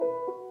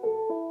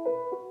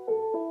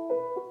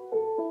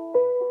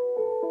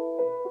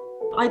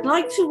I'd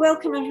like to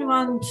welcome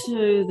everyone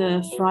to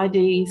the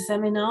Friday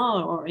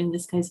seminar, or in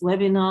this case,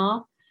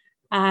 webinar.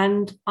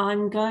 And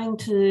I'm going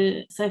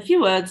to say a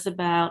few words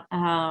about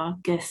our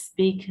guest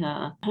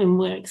speaker, whom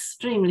we're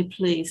extremely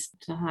pleased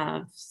to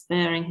have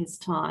sparing his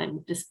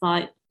time,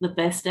 despite the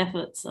best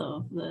efforts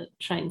of the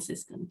train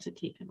system to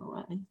keep him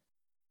away.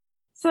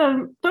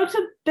 So Dr.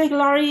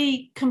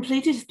 Beglari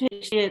completed his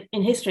PhD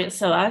in history at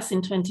SOAS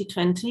in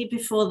 2020.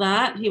 Before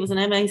that, he was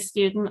an MA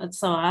student at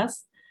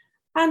SOAS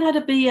and had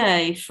a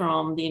BA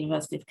from the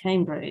University of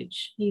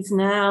Cambridge. He's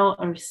now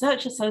a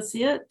research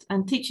associate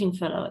and teaching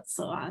fellow at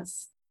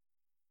SOAS.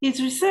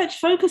 His research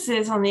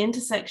focuses on the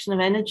intersection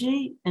of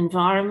energy,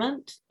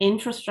 environment,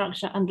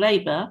 infrastructure, and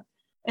labor,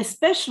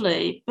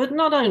 especially, but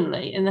not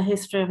only, in the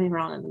history of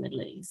Iran and the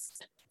Middle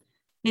East.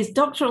 His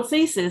doctoral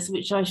thesis,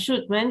 which I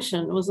should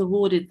mention, was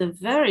awarded the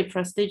very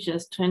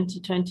prestigious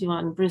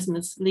 2021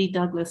 Business Lee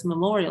Douglas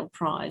Memorial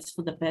Prize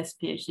for the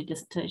best PhD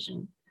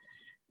dissertation,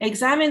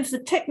 examines the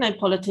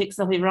technopolitics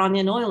of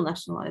Iranian oil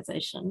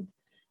nationalization,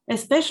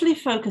 especially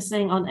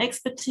focusing on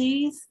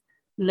expertise,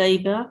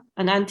 labor,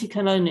 and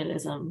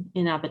anti-colonialism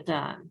in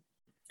Abadan.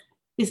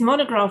 His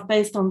monograph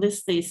based on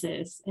this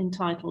thesis,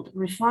 entitled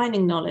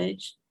Refining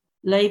Knowledge,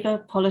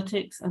 Labor,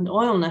 Politics, and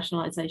Oil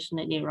Nationalization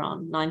in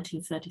Iran,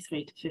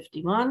 1933 to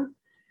 51,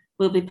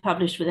 will be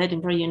published with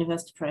Edinburgh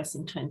University Press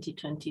in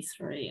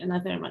 2023. And I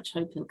very much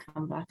hope he'll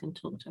come back and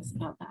talk to us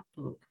about that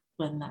book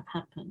when that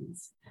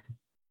happens.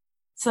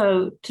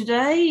 So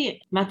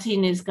today,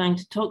 Matin is going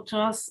to talk to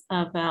us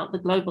about the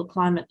global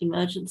climate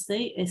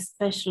emergency,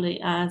 especially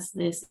as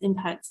this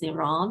impacts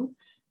Iran.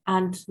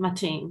 And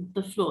Matin,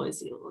 the floor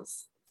is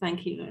yours.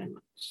 Thank you very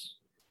much.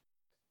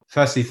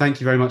 Firstly, thank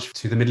you very much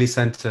to the Middle East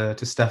Centre,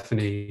 to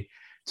Stephanie,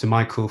 to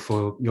Michael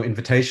for your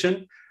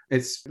invitation.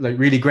 It's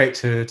really great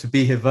to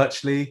be here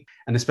virtually,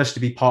 and especially to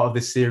be part of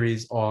this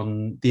series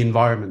on the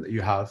environment that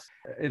you have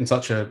in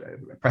such a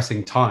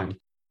pressing time.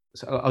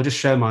 So I'll just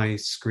share my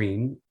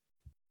screen.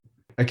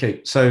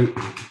 Okay, so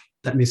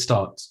let me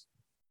start.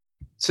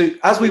 So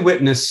as we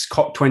witness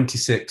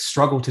COP26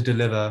 struggle to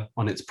deliver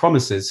on its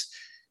promises,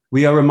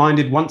 we are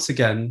reminded once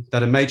again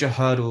that a major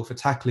hurdle for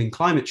tackling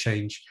climate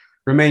change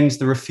remains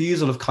the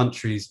refusal of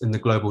countries in the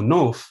global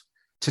north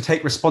to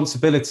take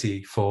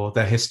responsibility for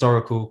their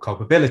historical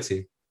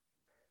culpability.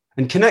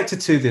 And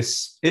connected to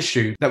this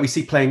issue that we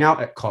see playing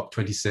out at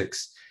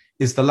COP26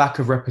 is the lack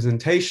of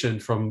representation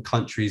from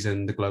countries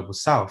in the global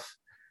south,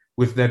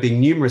 with there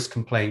being numerous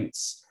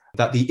complaints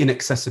that the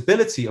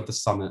inaccessibility of the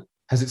summit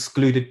has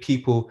excluded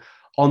people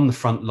on the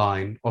front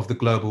line of the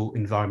global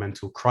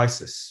environmental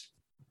crisis.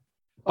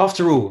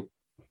 After all,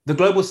 the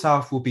global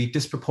south will be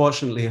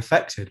disproportionately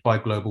affected by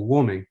global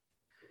warming.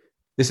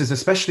 This is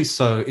especially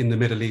so in the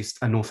Middle East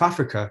and North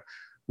Africa,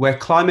 where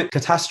climate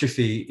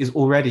catastrophe is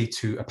already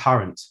too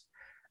apparent,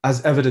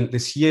 as evident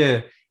this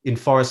year in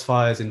forest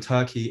fires in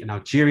Turkey and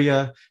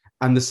Algeria,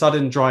 and the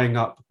sudden drying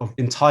up of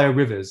entire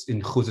rivers in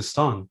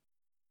Khuzestan,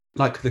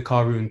 like the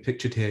Karun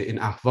pictured here in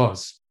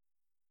Ahvaz.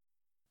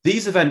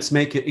 These events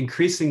make it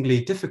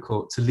increasingly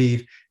difficult to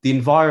leave the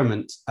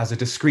environment as a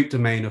discrete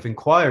domain of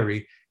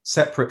inquiry,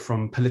 separate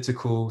from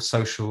political,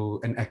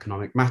 social, and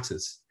economic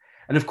matters.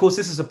 And of course,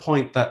 this is a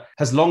point that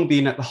has long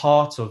been at the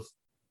heart of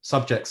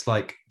subjects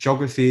like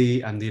geography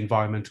and the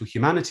environmental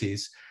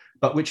humanities,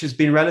 but which has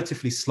been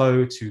relatively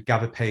slow to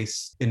gather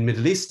pace in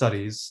Middle East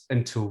studies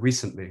until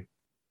recently.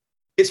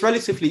 It's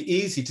relatively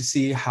easy to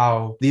see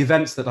how the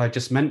events that I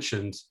just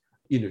mentioned,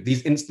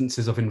 these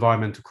instances of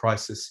environmental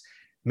crisis,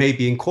 may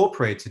be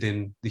incorporated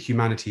in the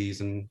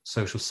humanities and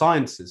social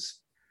sciences.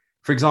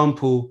 For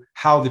example,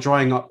 how the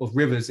drying up of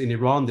rivers in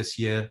Iran this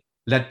year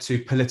led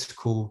to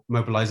political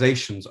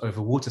mobilizations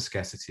over water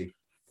scarcity.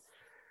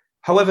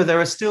 However, there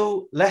are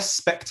still less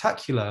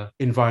spectacular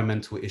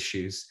environmental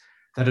issues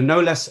that are no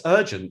less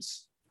urgent,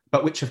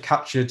 but which have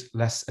captured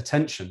less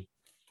attention,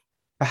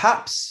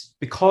 perhaps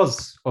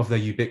because of their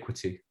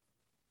ubiquity.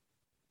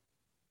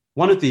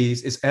 One of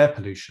these is air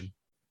pollution.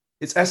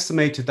 It's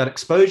estimated that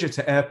exposure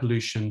to air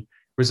pollution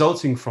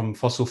resulting from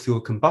fossil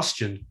fuel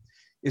combustion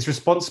is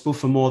responsible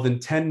for more than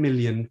 10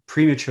 million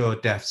premature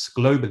deaths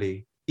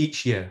globally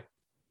each year.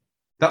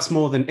 That's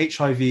more than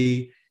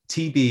HIV,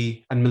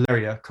 TB, and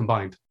malaria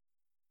combined.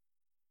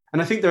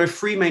 And I think there are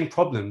three main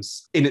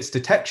problems in its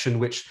detection,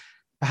 which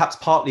perhaps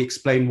partly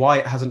explain why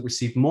it hasn't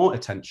received more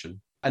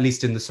attention, at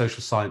least in the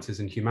social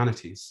sciences and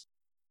humanities.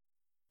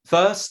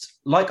 First,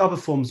 like other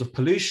forms of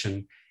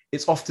pollution,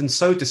 it's often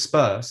so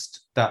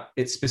dispersed that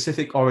its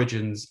specific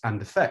origins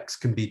and effects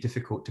can be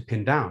difficult to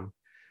pin down.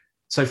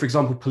 So, for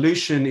example,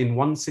 pollution in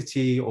one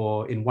city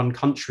or in one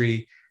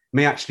country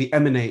may actually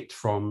emanate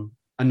from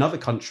another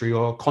country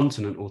or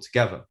continent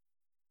altogether.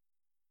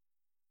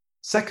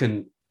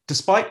 Second,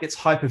 despite its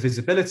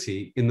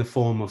hypervisibility in the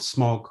form of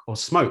smog or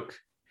smoke,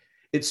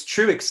 its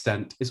true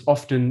extent is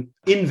often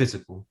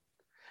invisible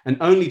and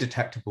only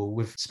detectable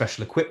with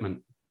special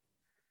equipment.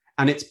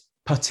 And its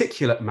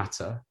particulate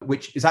matter,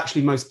 which is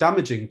actually most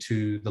damaging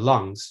to the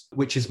lungs,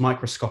 which is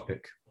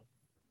microscopic.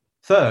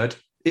 Third,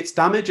 its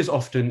damage is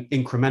often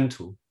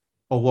incremental,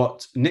 or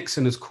what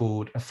Nixon has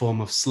called a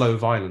form of slow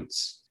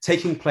violence,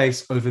 taking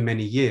place over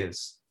many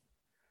years.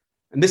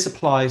 And this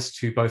applies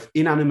to both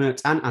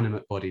inanimate and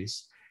animate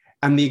bodies,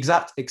 and the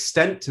exact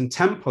extent and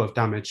tempo of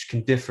damage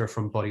can differ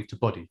from body to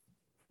body.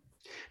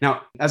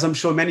 Now, as I'm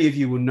sure many of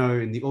you will know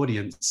in the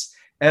audience,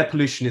 air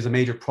pollution is a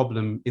major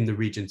problem in the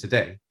region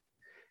today.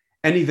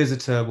 Any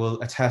visitor will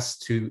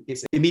attest to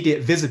its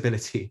immediate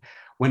visibility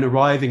when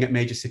arriving at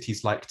major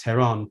cities like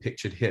Tehran,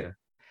 pictured here.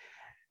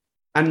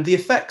 And the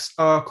effects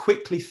are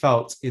quickly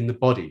felt in the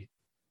body,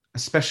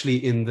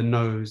 especially in the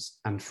nose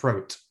and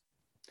throat.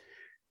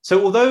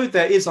 So although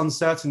there is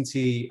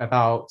uncertainty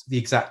about the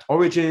exact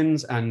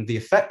origins and the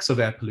effects of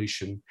air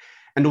pollution,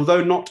 and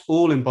although not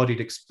all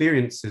embodied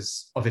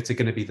experiences of it are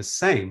going to be the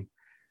same,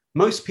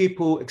 most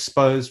people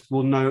exposed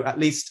will know at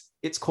least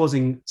it's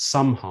causing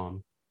some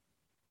harm.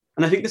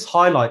 And I think this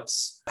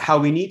highlights how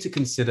we need to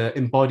consider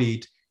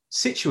embodied,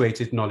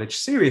 situated knowledge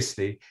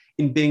seriously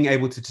in being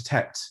able to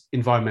detect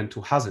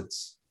environmental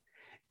hazards.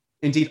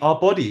 Indeed, our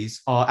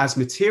bodies are as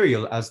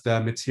material as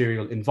their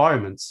material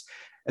environments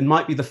and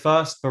might be the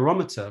first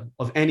barometer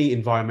of any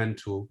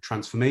environmental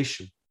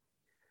transformation.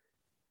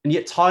 And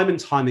yet time and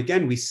time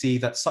again, we see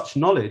that such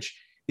knowledge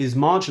is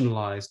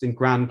marginalized in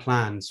grand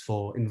plans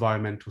for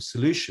environmental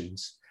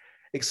solutions,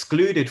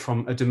 excluded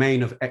from a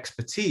domain of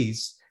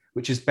expertise,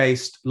 which is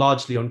based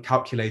largely on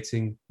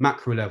calculating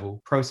macro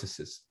level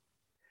processes.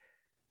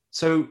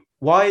 So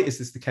why is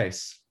this the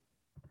case?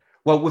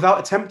 Well, without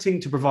attempting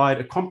to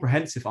provide a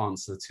comprehensive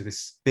answer to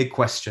this big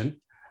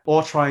question,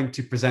 or trying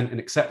to present an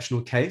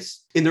exceptional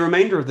case, in the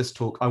remainder of this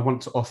talk, I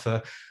want to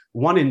offer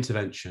one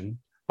intervention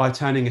by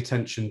turning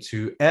attention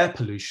to air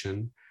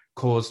pollution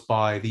caused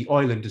by the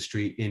oil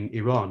industry in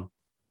Iran.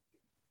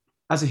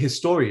 As a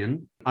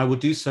historian, I will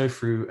do so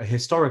through a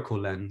historical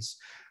lens,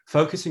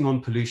 focusing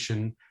on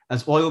pollution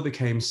as oil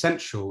became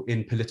central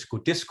in political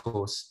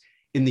discourse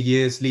in the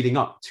years leading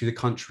up to the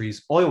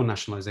country's oil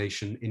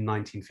nationalization in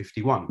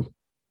 1951.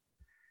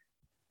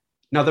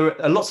 Now,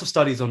 there are lots of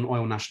studies on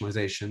oil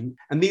nationalization,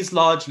 and these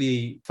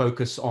largely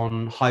focus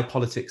on high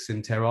politics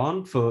in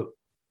Tehran for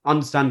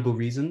understandable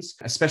reasons,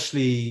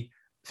 especially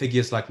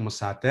figures like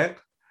Mossadegh.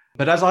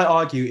 But as I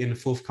argue in a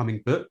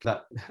forthcoming book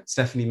that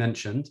Stephanie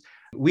mentioned,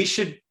 we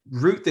should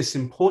root this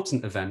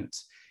important event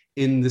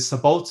in the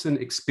subaltern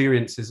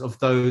experiences of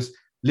those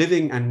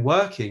living and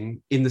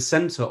working in the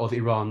center of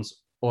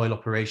Iran's oil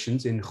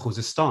operations in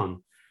Khuzestan,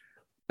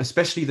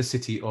 especially the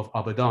city of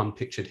Abadan,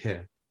 pictured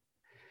here.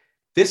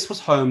 This was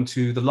home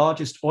to the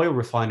largest oil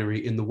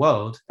refinery in the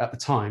world at the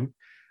time,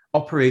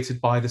 operated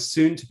by the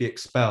soon-to-be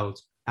expelled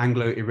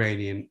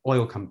Anglo-Iranian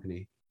oil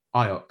company,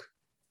 IOC.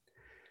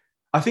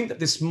 I think that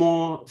this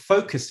more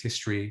focused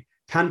history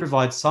can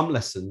provide some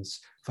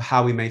lessons for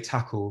how we may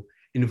tackle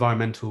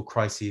environmental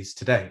crises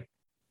today.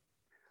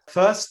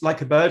 First,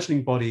 like a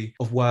burgeoning body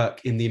of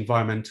work in the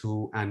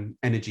environmental and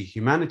energy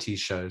humanities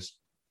shows,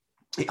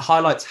 it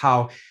highlights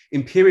how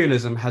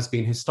imperialism has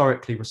been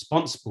historically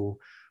responsible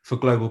for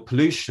global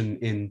pollution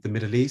in the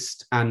Middle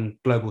East and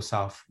Global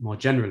South more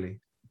generally.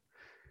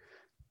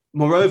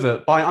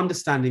 Moreover, by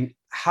understanding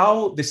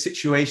how the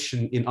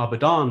situation in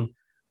Abadan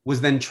was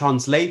then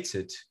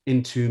translated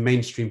into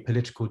mainstream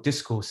political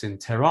discourse in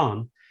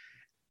Tehran,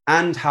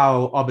 and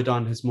how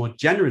Abadan has more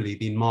generally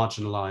been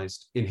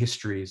marginalized in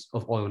histories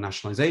of oil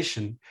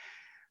nationalization,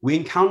 we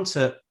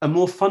encounter a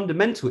more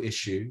fundamental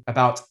issue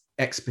about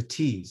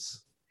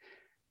expertise,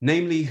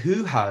 namely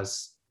who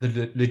has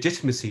the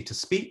legitimacy to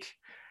speak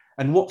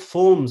and what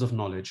forms of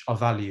knowledge are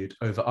valued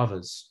over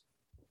others.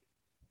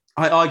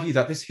 I argue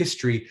that this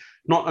history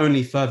not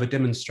only further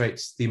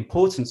demonstrates the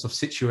importance of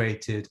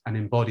situated and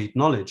embodied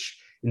knowledge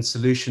in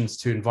solutions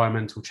to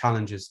environmental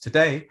challenges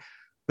today,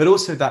 but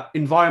also that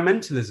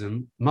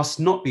environmentalism must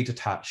not be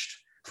detached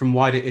from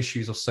wider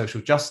issues of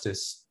social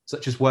justice,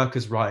 such as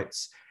workers'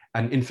 rights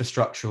and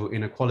infrastructural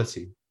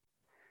inequality.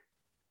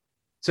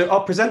 So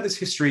I'll present this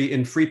history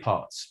in three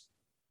parts.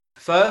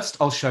 First,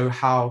 I'll show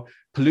how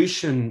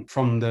pollution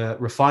from the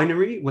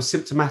refinery was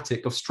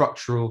symptomatic of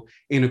structural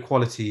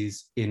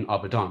inequalities in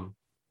Abadan.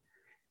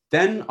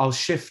 Then I'll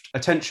shift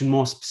attention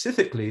more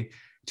specifically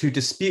to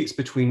disputes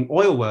between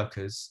oil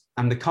workers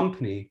and the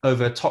company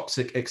over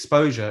toxic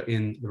exposure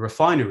in the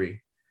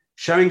refinery,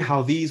 showing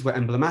how these were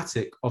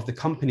emblematic of the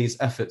company's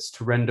efforts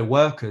to render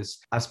workers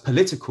as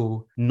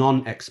political,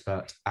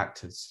 non-expert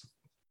actors.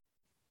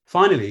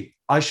 Finally,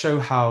 I show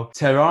how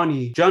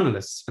Tehrani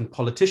journalists and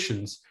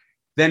politicians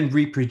then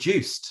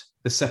reproduced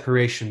the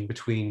separation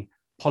between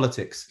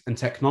politics and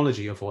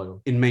technology of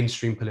oil in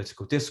mainstream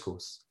political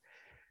discourse.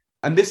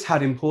 And this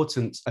had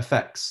important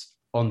effects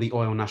on the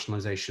oil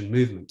nationalization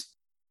movement.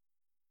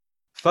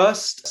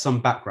 First, some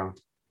background.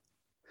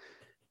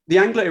 The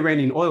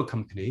Anglo-Iranian Oil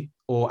Company,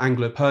 or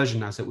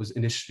Anglo-Persian as it was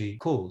initially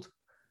called,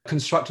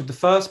 constructed the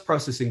first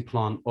processing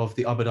plant of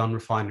the Abadan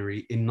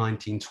refinery in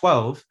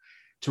 1912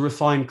 to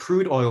refine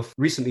crude oil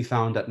recently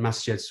found at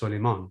Masjed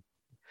Suleiman.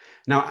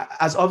 Now,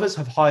 as others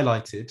have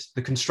highlighted,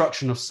 the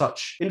construction of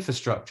such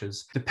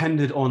infrastructures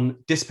depended on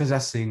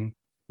dispossessing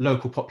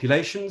local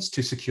populations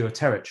to secure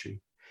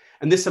territory.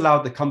 And this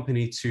allowed the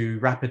company to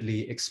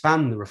rapidly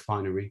expand the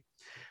refinery,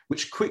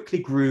 which quickly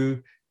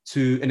grew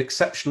to an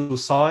exceptional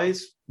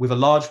size with a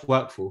large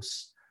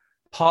workforce,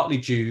 partly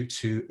due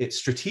to its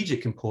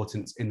strategic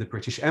importance in the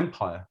British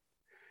Empire.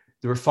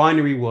 The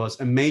refinery was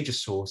a major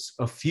source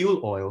of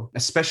fuel oil,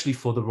 especially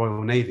for the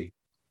Royal Navy.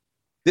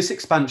 This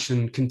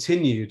expansion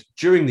continued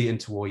during the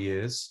interwar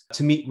years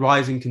to meet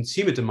rising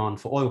consumer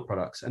demand for oil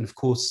products, and of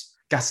course,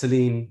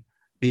 gasoline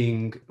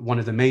being one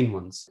of the main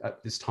ones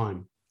at this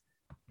time.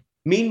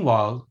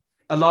 Meanwhile,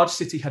 a large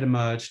city had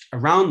emerged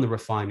around the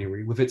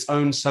refinery with its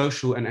own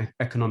social and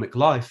economic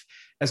life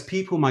as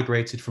people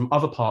migrated from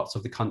other parts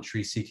of the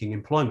country seeking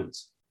employment.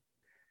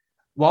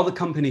 While the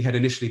company had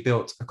initially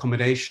built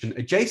accommodation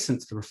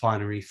adjacent to the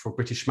refinery for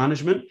British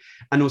management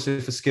and also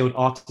for skilled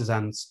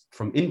artisans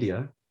from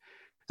India,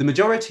 the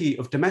majority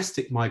of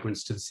domestic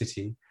migrants to the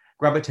city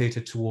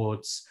gravitated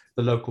towards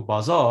the local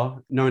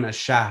bazaar known as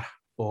Shahr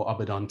or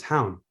Abadan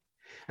town.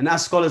 And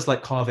as scholars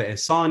like Kaveh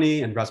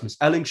Ehsani and Rasmus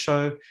Elling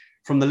show,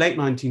 from the late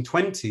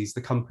 1920s,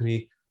 the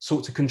company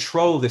sought to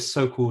control this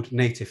so-called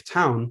native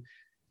town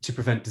to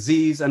prevent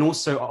disease and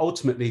also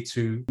ultimately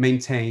to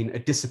maintain a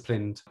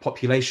disciplined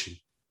population.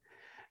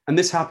 And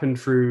this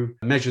happened through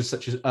measures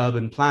such as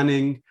urban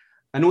planning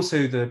and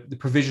also the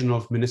provision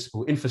of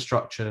municipal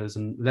infrastructures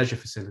and leisure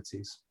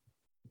facilities.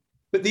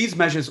 But these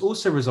measures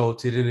also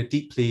resulted in a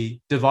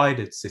deeply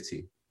divided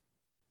city.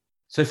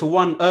 So for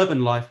one,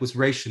 urban life was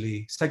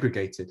racially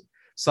segregated,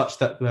 such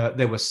that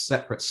there were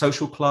separate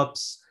social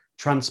clubs,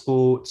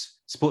 transport,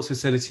 sports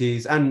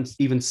facilities, and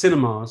even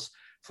cinemas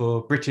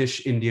for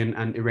British, Indian,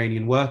 and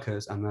Iranian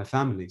workers and their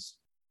families.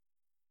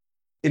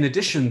 In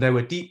addition, there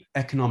were deep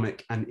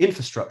economic and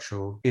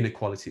infrastructural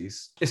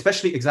inequalities,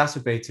 especially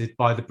exacerbated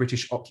by the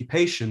British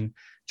occupation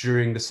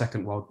during the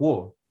Second World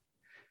War.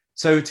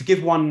 So to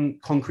give one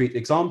concrete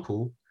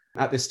example,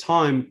 at this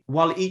time,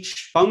 while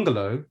each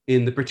bungalow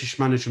in the British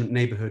management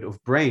neighbourhood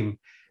of Brame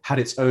had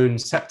its own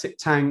septic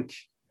tank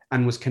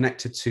and was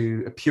connected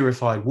to a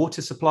purified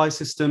water supply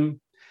system,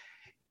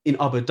 in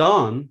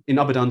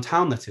Abadan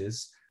town that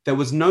is, there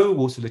was no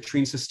water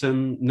latrine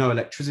system, no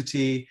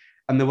electricity,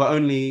 and there were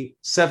only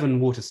 7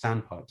 water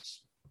standpipes.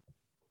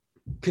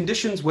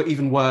 Conditions were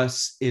even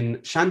worse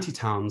in shanty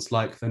towns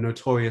like the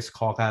notorious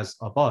Kagaz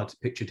Abad,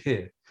 pictured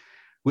here,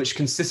 which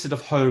consisted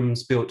of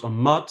homes built on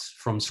mud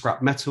from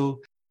scrap metal,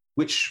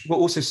 which were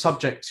also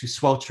subject to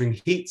sweltering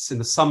heats in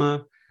the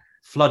summer,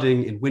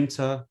 flooding in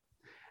winter,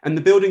 and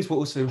the buildings were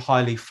also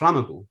highly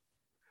flammable.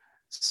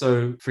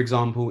 So, for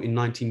example, in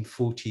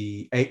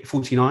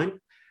 1949,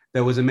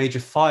 there was a major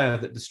fire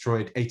that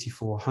destroyed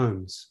 84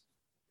 homes.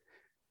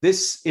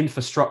 This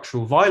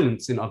infrastructural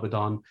violence in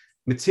Abadan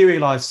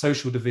materialized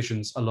social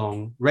divisions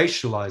along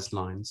racialized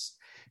lines,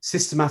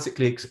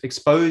 systematically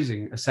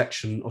exposing a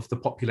section of the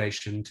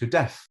population to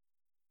death,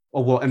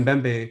 or what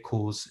Mbembe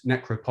calls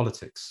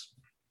necropolitics.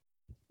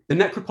 The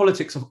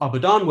necropolitics of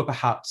Abadan were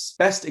perhaps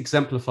best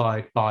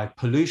exemplified by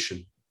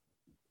pollution.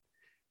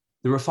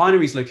 The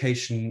refinery's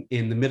location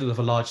in the middle of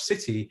a large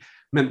city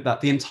meant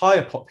that the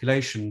entire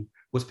population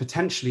was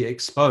potentially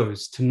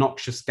exposed to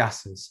noxious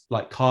gases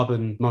like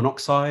carbon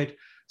monoxide,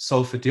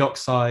 sulfur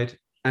dioxide,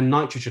 and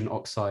nitrogen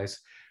oxides,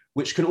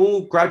 which can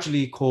all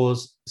gradually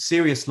cause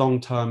serious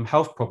long-term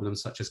health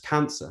problems such as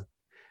cancer,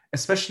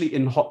 especially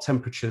in hot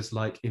temperatures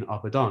like in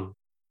Abadan.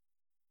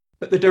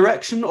 But the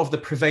direction of the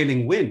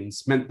prevailing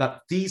winds meant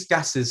that these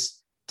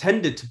gases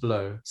tended to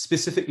blow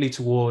specifically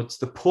towards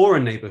the poorer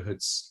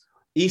neighborhoods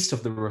east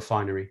of the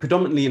refinery,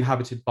 predominantly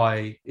inhabited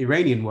by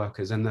Iranian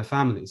workers and their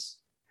families.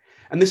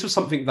 And this was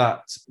something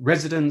that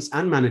residents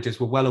and managers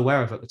were well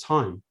aware of at the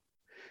time.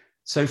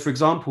 So, for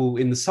example,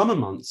 in the summer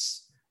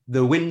months,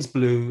 the winds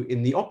blew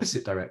in the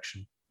opposite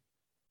direction.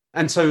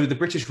 And so the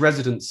British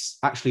residents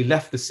actually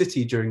left the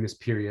city during this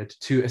period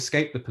to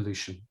escape the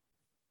pollution.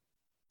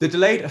 The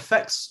delayed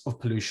effects of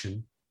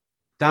pollution,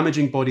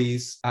 damaging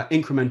bodies at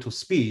incremental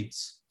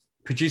speeds,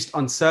 produced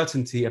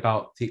uncertainty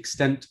about the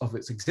extent of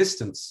its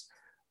existence,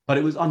 but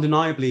it was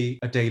undeniably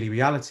a daily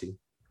reality.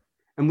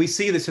 And we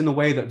see this in the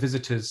way that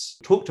visitors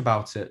talked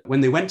about it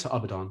when they went to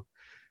Abadan.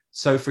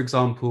 So, for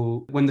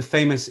example, when the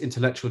famous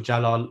intellectual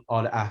Jalal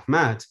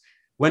al-Ahmad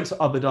went to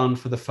Abadan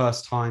for the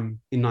first time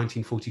in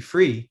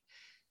 1943,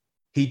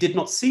 he did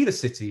not see the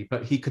city,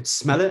 but he could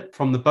smell it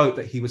from the boat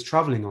that he was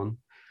traveling on.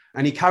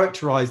 And he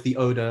characterized the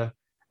odor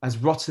as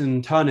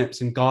rotten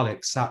turnips and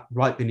garlic sat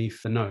right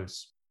beneath the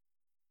nose.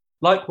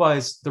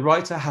 Likewise, the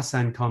writer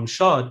Hassan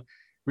Kamshad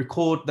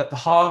recorded that the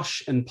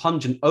harsh and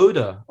pungent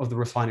odor of the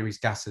refinery's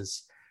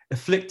gases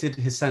afflicted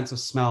his sense of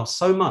smell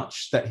so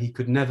much that he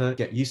could never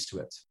get used to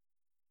it.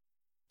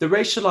 The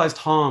racialized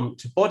harm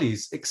to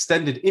bodies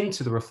extended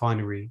into the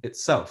refinery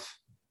itself.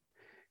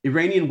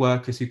 Iranian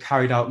workers who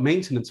carried out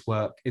maintenance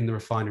work in the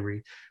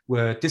refinery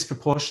were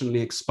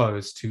disproportionately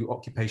exposed to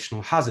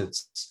occupational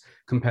hazards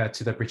compared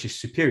to their British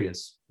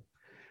superiors.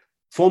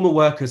 Former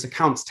workers'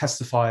 accounts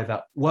testify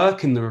that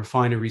work in the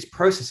refinery's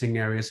processing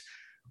areas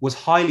was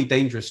highly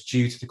dangerous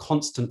due to the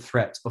constant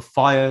threat of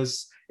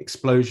fires,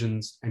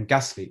 explosions, and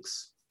gas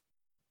leaks.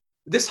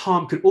 This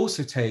harm could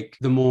also take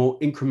the more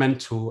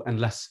incremental and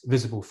less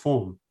visible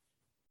form.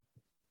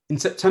 In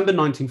September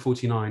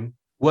 1949,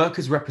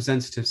 workers'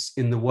 representatives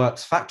in the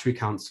Works Factory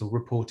Council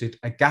reported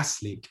a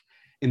gas leak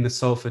in the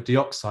sulfur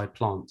dioxide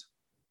plant.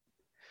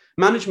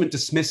 Management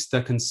dismissed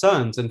their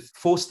concerns and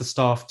forced the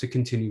staff to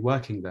continue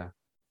working there.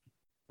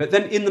 But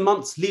then in the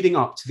months leading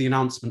up to the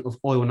announcement of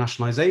oil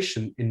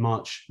nationalization in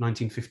March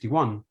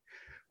 1951,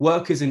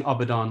 workers in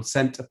Abadan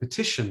sent a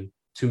petition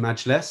to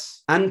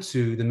Majlis and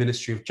to the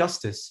Ministry of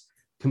Justice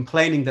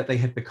complaining that they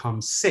had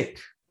become sick,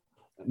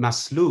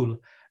 maslul,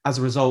 as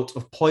a result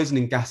of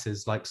poisoning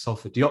gases like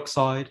sulfur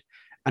dioxide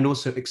and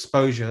also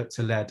exposure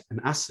to lead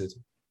and acid.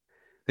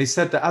 They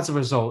said that as a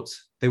result,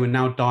 they were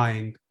now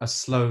dying a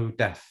slow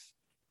death.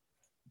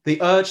 They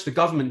urged the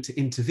government to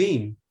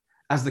intervene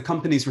as the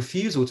company's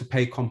refusal to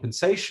pay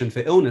compensation for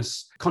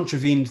illness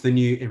contravened the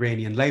new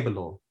Iranian labor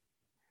law.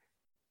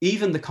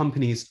 Even the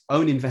company's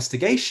own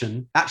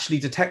investigation actually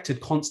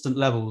detected constant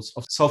levels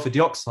of sulfur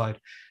dioxide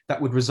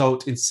that would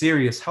result in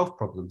serious health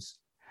problems,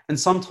 and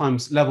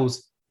sometimes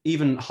levels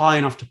even high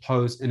enough to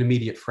pose an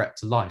immediate threat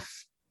to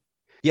life.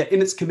 Yet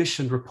in its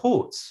commissioned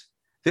reports,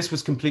 this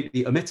was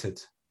completely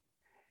omitted.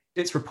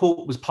 Its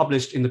report was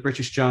published in the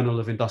British Journal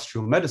of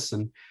Industrial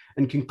Medicine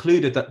and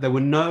concluded that there were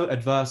no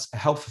adverse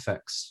health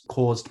effects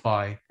caused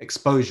by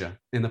exposure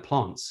in the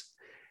plants,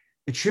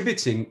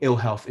 attributing ill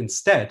health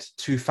instead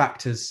to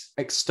factors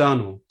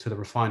external to the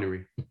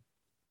refinery.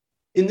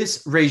 In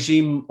this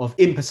regime of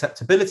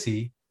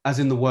imperceptibility, as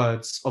in the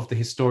words of the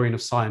historian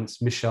of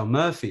science Michelle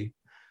Murphy,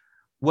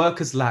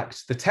 workers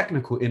lacked the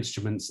technical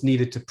instruments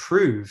needed to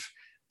prove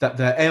that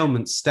their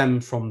ailments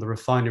stemmed from the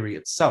refinery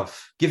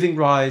itself, giving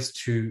rise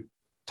to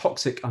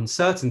toxic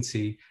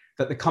uncertainty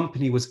that the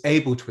company was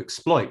able to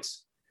exploit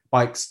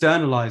by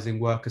externalizing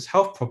workers'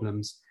 health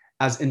problems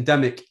as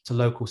endemic to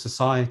local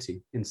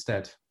society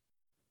instead.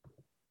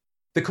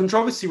 The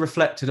controversy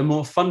reflected a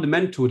more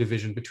fundamental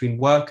division between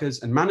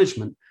workers and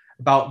management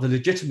about the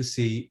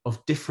legitimacy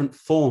of different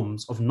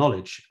forms of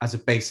knowledge as a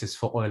basis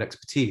for oil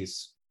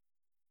expertise.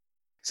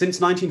 Since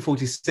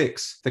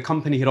 1946, the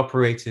company had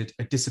operated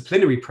a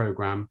disciplinary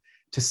program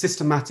to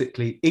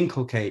systematically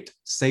inculcate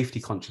safety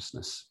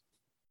consciousness.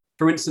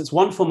 For instance,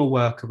 one former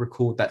worker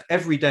recalled that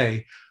every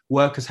day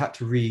workers had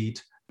to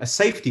read a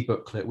safety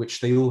booklet, which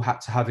they all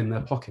had to have in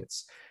their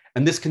pockets.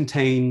 And this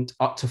contained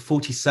up to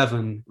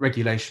 47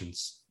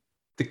 regulations.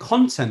 The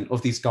content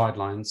of these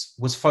guidelines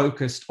was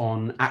focused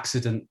on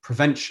accident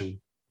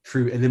prevention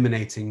through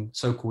eliminating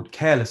so-called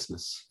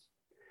carelessness.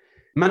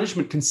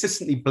 Management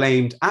consistently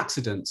blamed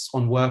accidents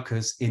on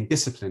workers in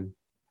discipline,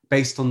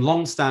 based on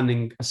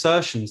long-standing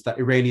assertions that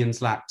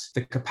Iranians lacked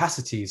the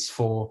capacities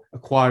for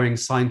acquiring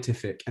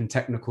scientific and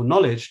technical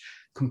knowledge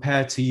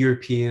compared to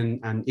European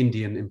and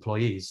Indian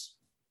employees.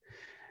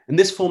 And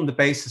this formed the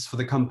basis for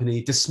the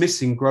company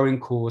dismissing growing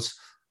calls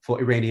for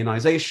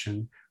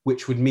Iranianization,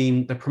 which would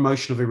mean the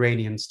promotion of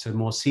Iranians to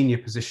more senior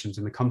positions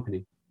in the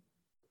company.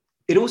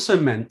 It also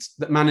meant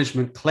that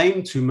management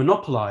claimed to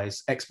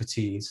monopolize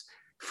expertise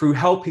through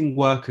helping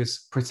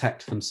workers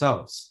protect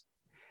themselves.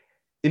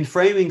 In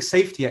framing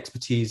safety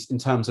expertise in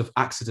terms of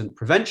accident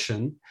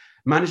prevention,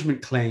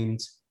 management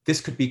claimed this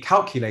could be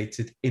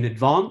calculated in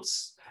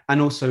advance and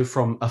also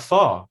from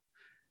afar,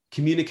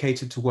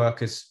 communicated to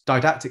workers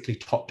didactically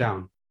top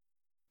down.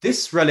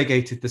 This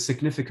relegated the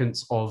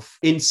significance of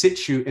in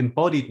situ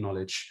embodied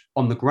knowledge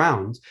on the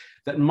ground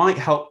that might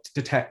help to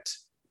detect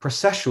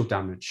processual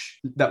damage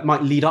that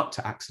might lead up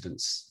to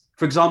accidents.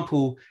 For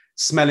example,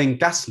 smelling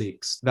gas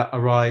leaks that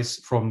arise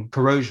from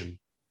corrosion.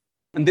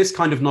 And this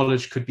kind of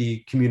knowledge could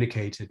be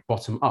communicated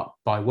bottom up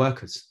by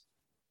workers.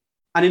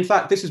 And in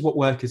fact, this is what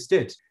workers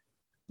did.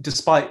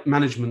 Despite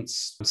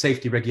management's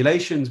safety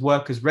regulations,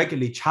 workers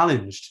regularly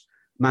challenged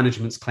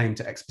management's claim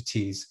to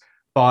expertise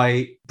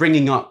by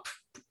bringing up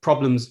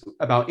problems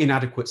about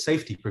inadequate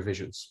safety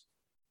provisions.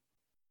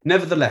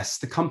 Nevertheless,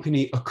 the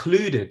company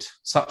occluded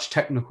such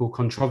technical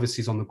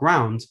controversies on the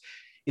ground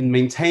in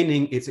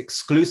maintaining its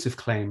exclusive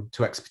claim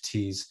to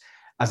expertise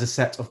as a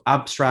set of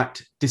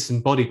abstract,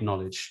 disembodied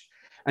knowledge,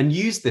 and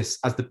used this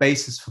as the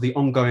basis for the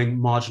ongoing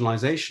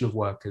marginalization of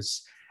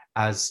workers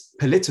as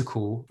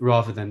political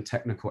rather than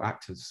technical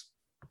actors.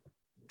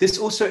 This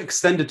also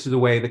extended to the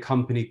way the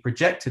company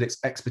projected its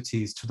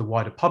expertise to the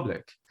wider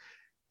public.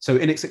 So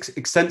in its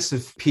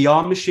extensive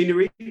PR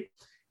machinery,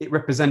 it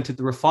represented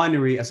the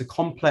refinery as a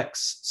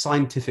complex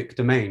scientific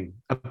domain,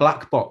 a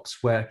black box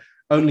where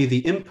only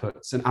the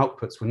inputs and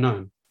outputs were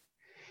known.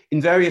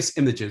 In various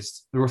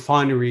images, the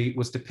refinery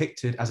was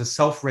depicted as a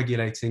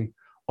self-regulating,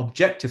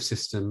 objective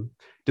system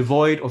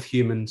devoid of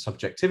human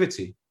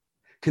subjectivity,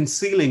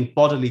 concealing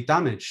bodily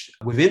damage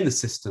within the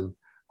system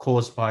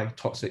caused by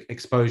toxic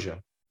exposure.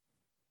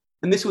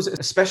 And this was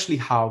especially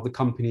how the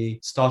company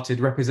started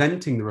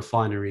representing the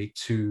refinery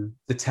to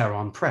the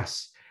Tehran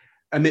press,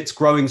 amidst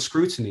growing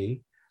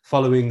scrutiny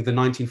following the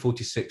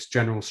 1946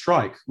 general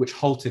strike, which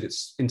halted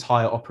its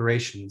entire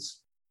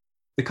operations.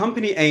 The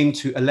company aimed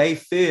to allay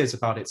fears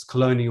about its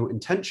colonial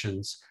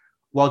intentions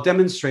while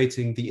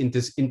demonstrating the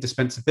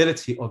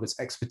indispensability of its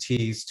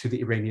expertise to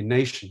the Iranian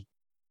nation.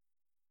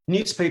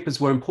 Newspapers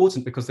were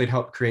important because they'd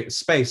helped create a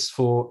space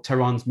for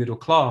Tehran's middle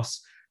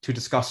class to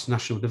discuss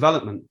national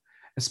development,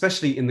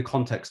 especially in the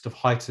context of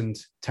heightened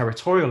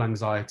territorial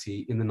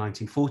anxiety in the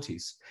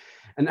 1940s.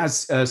 And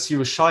as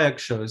Cyril Shayek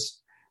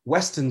shows,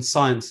 Western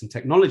science and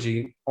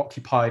technology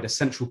occupied a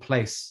central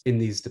place in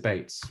these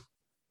debates.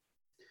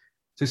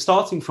 So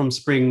starting from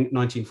spring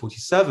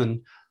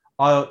 1947,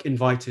 IOC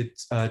invited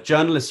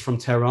journalists from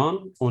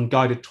Tehran on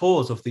guided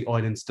tours of the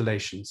oil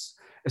installations,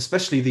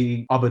 especially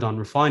the Abadan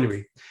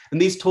refinery.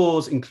 And these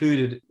tours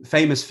included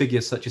famous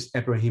figures such as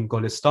Ebrahim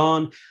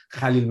Golestan,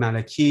 Khalil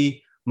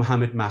Malaki,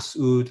 Mohammed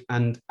Masoud,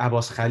 and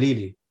Abbas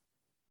Khalili.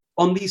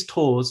 On these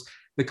tours,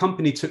 the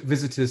company took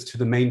visitors to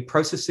the main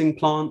processing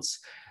plants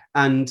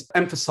and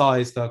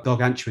emphasized the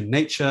gargantuan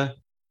nature,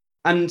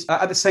 and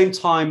at the same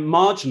time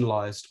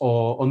marginalized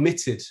or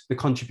omitted the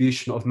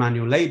contribution of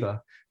manual labor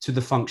to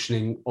the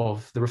functioning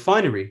of the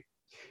refinery,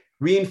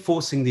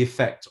 reinforcing the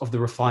effect of the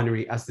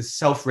refinery as this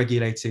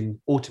self-regulating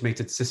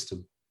automated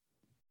system.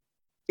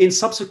 In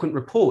subsequent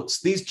reports,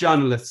 these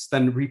journalists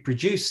then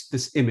reproduced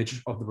this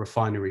image of the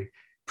refinery,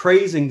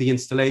 praising the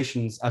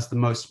installations as the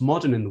most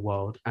modern in the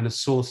world and a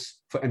source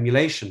for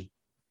emulation.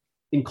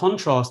 In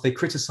contrast, they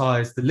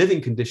criticized the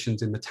living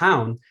conditions in the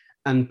town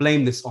and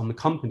blamed this on the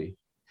company.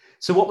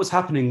 So what was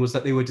happening was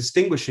that they were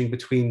distinguishing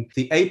between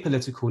the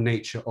apolitical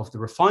nature of the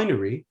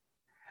refinery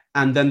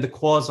and then the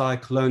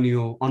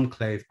quasi-colonial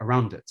enclave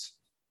around it.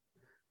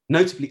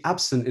 Notably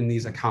absent in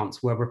these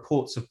accounts were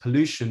reports of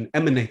pollution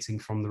emanating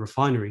from the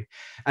refinery.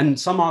 And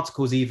some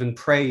articles even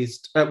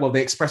praised,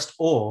 they expressed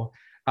awe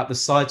at the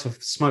sight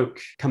of smoke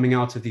coming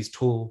out of these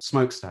tall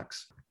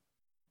smokestacks.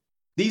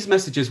 These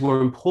messages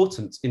were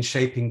important in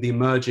shaping the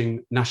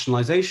emerging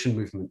nationalization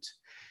movement,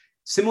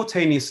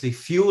 simultaneously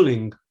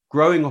fueling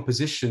growing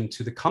opposition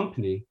to the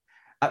company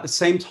at the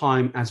same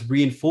time as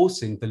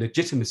reinforcing the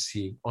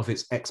legitimacy of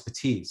its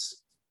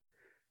expertise.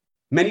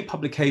 Many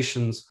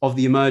publications of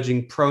the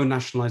emerging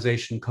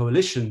pro-nationalization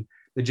coalition,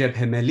 the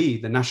Jebhe Melli,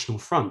 the National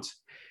Front,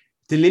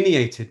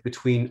 delineated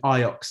between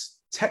IOC's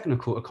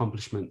technical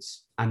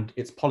accomplishments and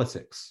its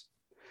politics.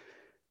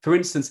 For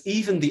instance,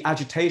 even the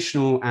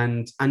agitational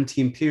and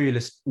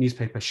anti-imperialist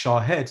newspaper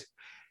Shahed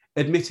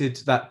admitted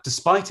that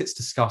despite its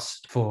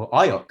disgust for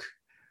IOC,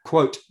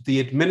 quote,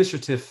 the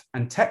administrative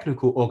and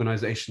technical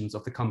organizations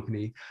of the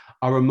company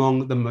are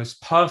among the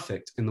most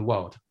perfect in the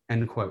world,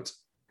 end quote.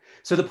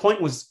 So the point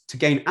was to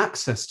gain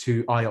access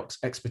to IOC's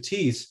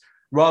expertise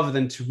rather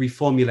than to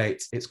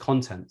reformulate its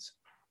content.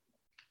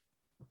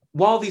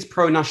 While these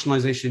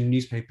pro-nationalization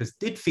newspapers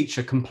did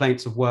feature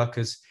complaints of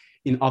workers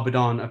in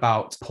Abadan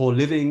about poor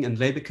living and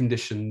labor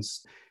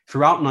conditions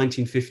throughout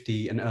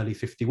 1950 and early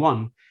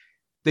 51,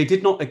 they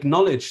did not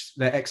acknowledge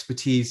their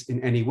expertise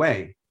in any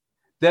way,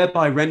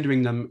 thereby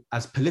rendering them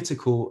as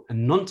political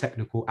and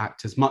non-technical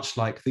actors, much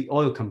like the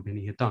oil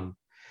company had done.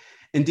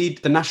 Indeed,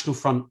 the National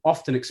Front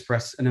often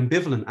expressed an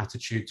ambivalent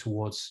attitude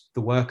towards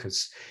the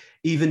workers,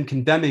 even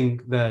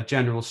condemning the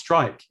general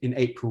strike in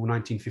April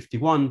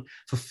 1951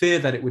 for fear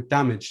that it would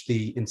damage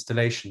the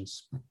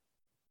installations.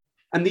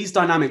 And these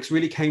dynamics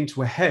really came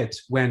to a head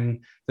when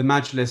the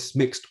Majlis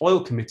Mixed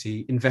Oil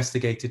Committee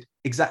investigated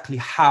exactly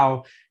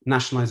how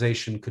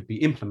nationalization could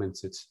be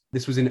implemented.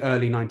 This was in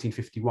early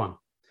 1951.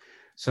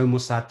 So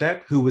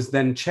Mossadegh, who was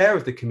then chair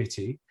of the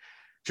committee,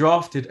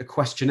 drafted a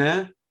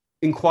questionnaire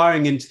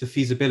inquiring into the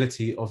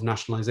feasibility of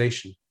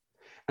nationalization.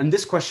 And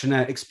this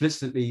questionnaire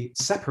explicitly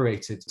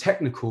separated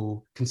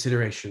technical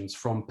considerations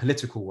from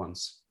political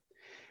ones.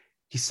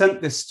 He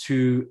sent this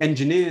to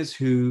engineers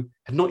who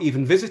had not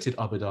even visited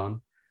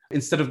Abadan,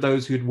 instead of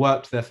those who had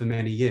worked there for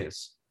many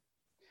years.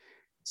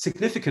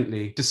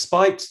 Significantly,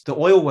 despite the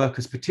oil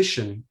workers'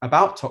 petition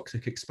about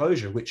toxic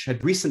exposure, which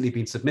had recently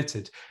been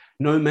submitted,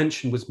 no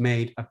mention was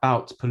made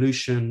about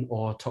pollution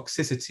or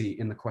toxicity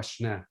in the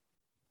questionnaire.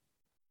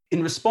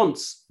 In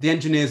response, the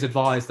engineers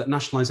advised that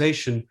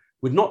nationalization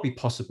would not be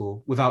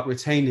possible without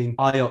retaining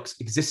IOC's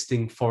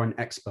existing foreign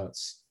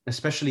experts,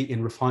 especially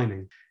in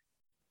refining.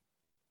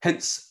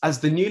 Hence, as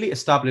the newly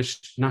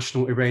established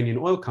National Iranian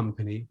Oil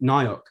Company,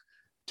 NIOC,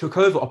 took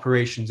over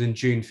operations in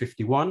June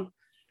 51,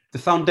 the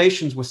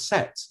foundations were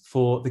set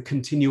for the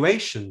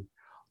continuation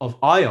of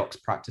IOC's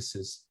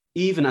practices,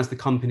 even as the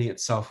company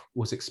itself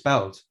was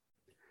expelled.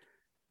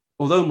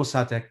 Although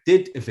Mossadegh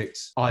did evict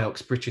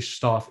IOC's British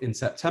staff in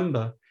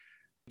September,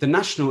 the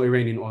National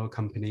Iranian Oil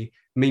Company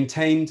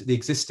maintained the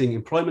existing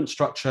employment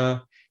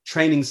structure,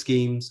 training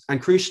schemes,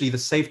 and crucially, the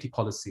safety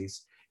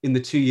policies in the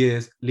 2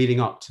 years leading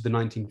up to the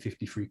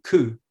 1953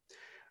 coup,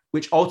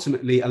 which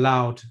ultimately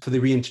allowed for the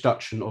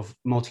reintroduction of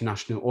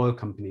multinational oil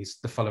companies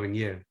the following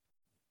year.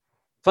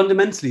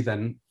 Fundamentally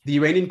then, the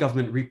Iranian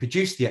government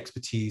reproduced the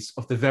expertise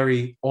of the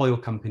very oil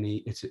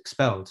company it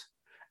expelled,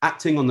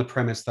 acting on the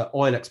premise that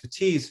oil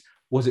expertise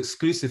was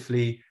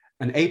exclusively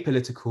an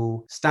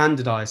apolitical,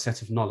 standardized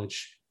set of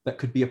knowledge that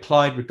could be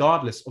applied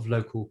regardless of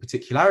local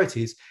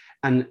particularities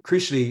and,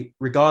 crucially,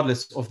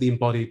 regardless of the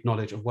embodied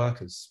knowledge of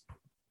workers.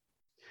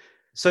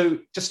 So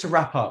just to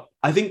wrap up,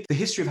 I think the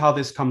history of how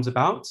this comes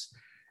about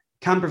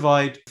can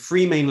provide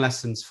three main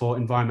lessons for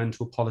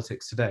environmental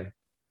politics today.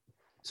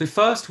 So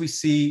first, we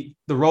see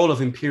the role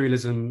of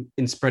imperialism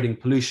in spreading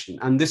pollution.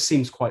 And this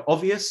seems quite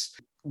obvious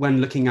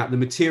when looking at the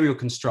material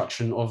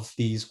construction of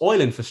these oil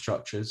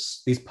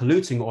infrastructures, these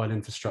polluting oil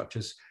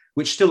infrastructures,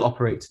 which still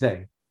operate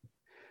today.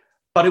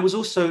 But it was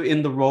also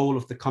in the role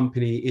of the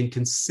company in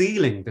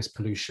concealing this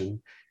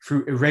pollution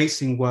through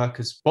erasing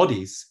workers'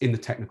 bodies in the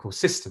technical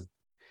system.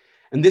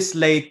 And this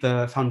laid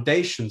the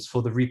foundations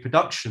for the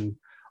reproduction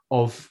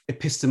of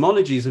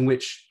epistemologies in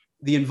which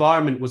the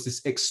environment was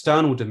this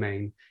external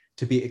domain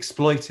to be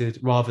exploited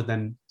rather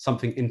than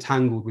something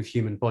entangled with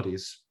human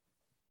bodies.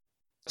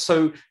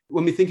 So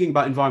when we're thinking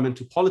about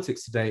environmental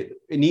politics today,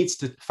 it needs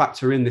to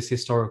factor in this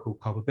historical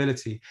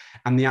culpability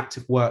and the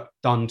active work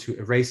done to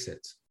erase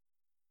it.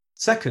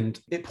 Second,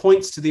 it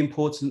points to the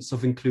importance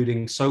of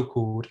including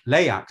so-called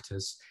lay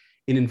actors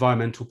in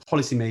environmental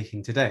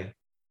policymaking today.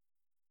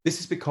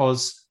 This is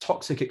because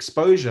toxic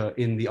exposure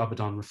in the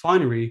Abadan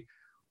refinery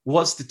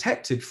was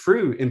detected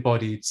through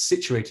embodied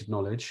situated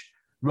knowledge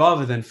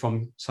rather than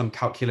from some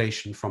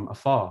calculation from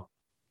afar.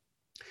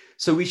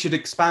 So we should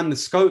expand the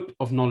scope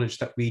of knowledge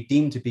that we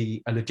deem to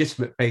be a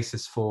legitimate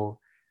basis for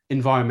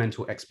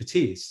environmental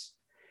expertise.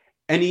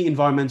 Any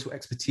environmental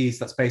expertise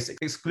that's based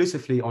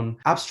exclusively on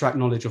abstract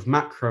knowledge of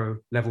macro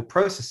level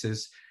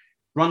processes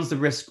runs the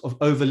risk of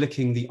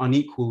overlooking the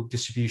unequal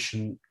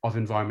distribution of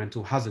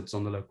environmental hazards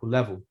on the local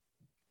level.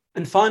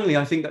 And finally,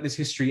 I think that this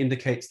history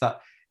indicates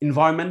that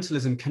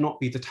environmentalism cannot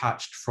be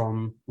detached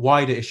from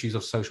wider issues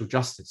of social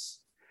justice.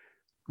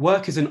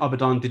 Workers in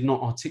Abadan did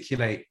not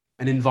articulate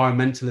an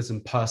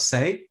environmentalism per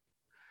se,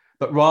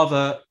 but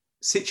rather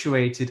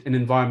situated an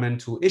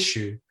environmental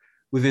issue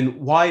within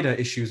wider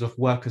issues of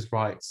workers'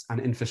 rights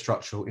and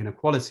infrastructural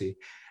inequality.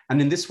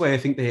 And in this way, I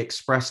think they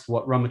expressed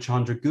what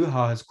Ramachandra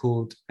Guha has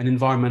called an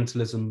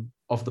environmentalism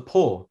of the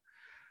poor,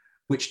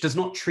 which does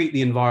not treat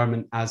the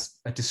environment as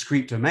a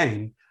discrete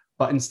domain,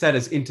 but instead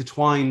as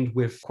intertwined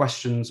with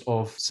questions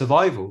of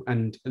survival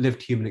and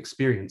lived human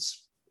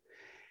experience.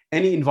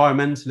 Any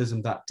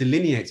environmentalism that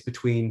delineates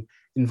between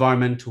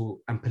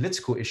environmental and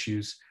political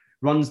issues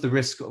runs the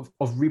risk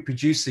of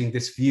reproducing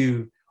this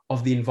view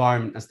of the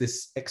environment as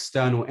this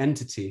external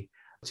entity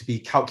to be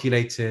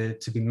calculated,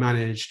 to be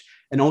managed,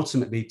 and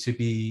ultimately to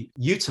be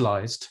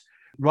utilized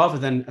rather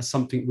than as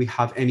something we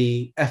have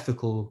any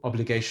ethical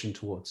obligation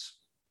towards.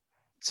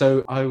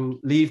 So I will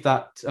leave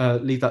that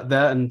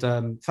there,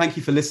 and thank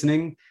you for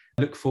listening.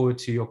 I look forward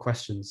to your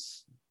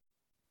questions.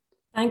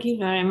 Thank you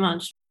very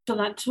much for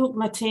that talk,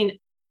 Martin.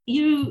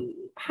 You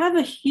have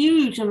a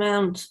huge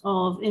amount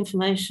of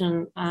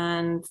information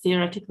and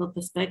theoretical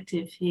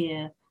perspective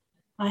here.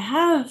 I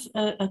have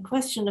a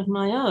question of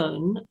my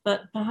own,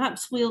 but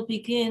perhaps we'll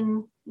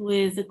begin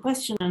with a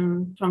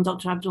question from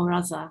Dr. Abdul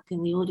Razak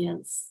in the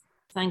audience.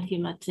 Thank you,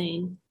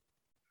 Martin.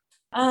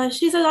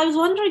 She said, I was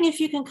wondering if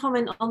you can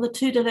comment on the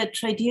Tudeh-led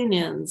trade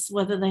unions,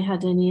 whether they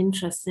had any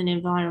interest in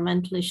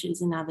environmental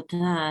issues in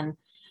Abadan.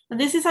 And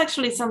this is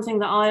actually something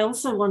that I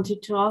also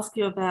wanted to ask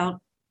you about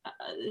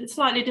a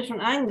slightly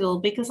different angle,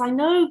 because I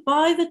know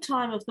by the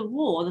time of the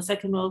war, the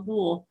Second World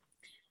War,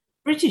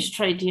 British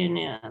trade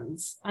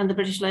unions and the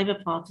British Labour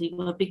Party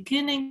were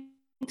beginning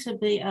to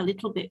be a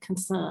little bit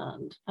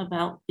concerned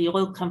about the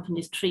oil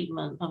company's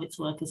treatment of its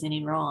workers in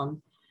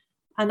Iran.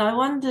 And I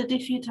wondered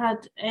if you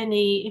found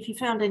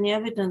any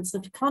evidence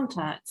of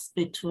contacts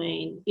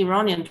between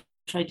Iranian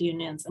trade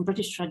unions and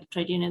British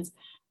trade unions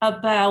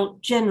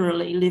about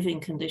generally living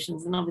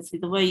conditions. And obviously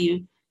the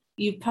way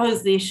you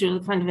pose the issue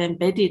of the kind of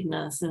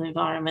embeddedness of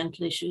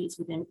environmental issues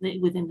within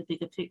the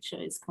bigger picture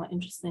is quite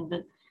interesting.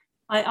 But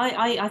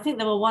I think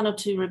there were one or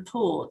two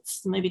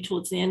reports, maybe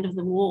towards the end of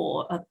the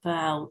war,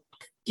 about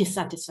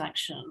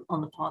dissatisfaction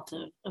on the part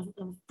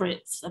of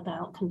Brits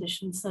about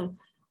conditions. So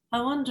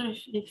I wonder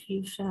if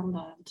you found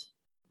that.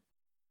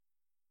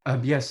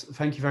 Yes,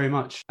 thank you very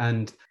much.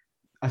 And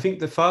I think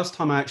the first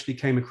time I actually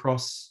came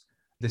across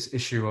this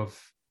issue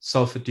of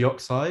sulfur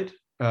dioxide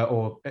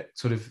or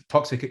sort of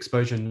toxic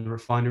exposure in the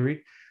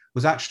refinery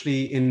was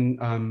actually it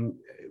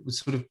was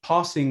sort of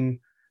passing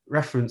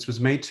reference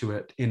was made to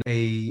it in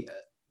a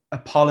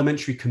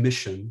parliamentary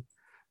commission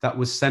that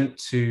was sent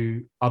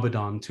to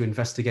Abadan to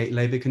investigate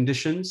labour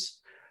conditions.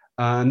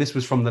 And this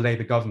was from the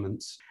Labour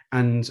government.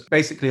 And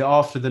basically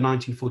after the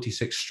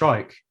 1946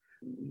 strike,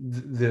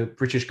 the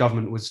British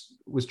government was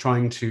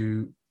trying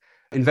to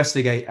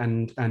investigate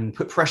and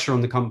put pressure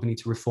on the company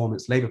to reform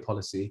its labour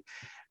policy.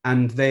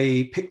 And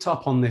they picked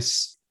up on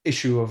this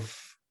issue of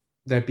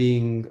there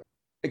being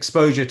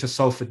exposure to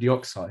sulfur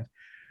dioxide.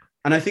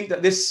 And I think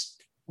that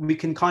we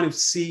can kind of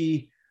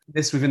see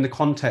this within the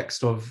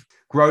context of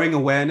growing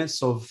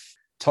awareness of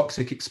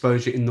toxic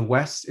exposure in the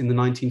West in the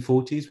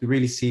 1940s. We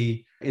really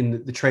see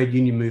in the trade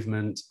union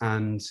movement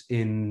and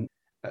in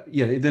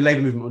the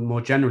labour movement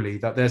more generally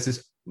that there's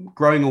this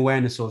growing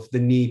awareness of the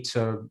need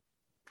to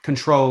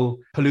control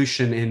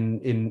pollution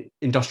in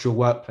industrial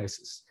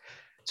workplaces.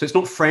 So it's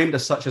not framed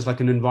as such as like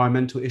an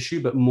environmental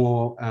issue, but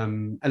more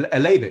a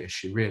labour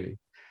issue, really.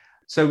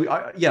 So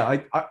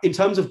I, in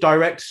terms of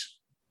direct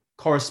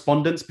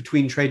correspondence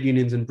between trade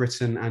unions in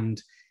Britain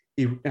and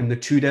the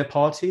Tudeh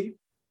party,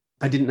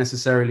 I didn't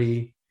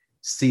necessarily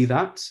see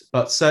that,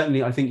 but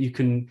certainly I think you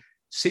can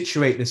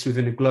situate this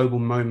within a global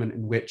moment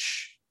in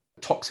which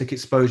toxic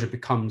exposure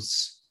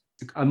becomes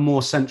a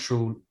more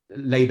central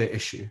labor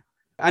issue.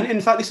 And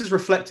in fact, this is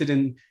reflected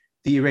in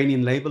the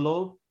Iranian labor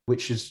law,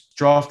 which is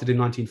drafted in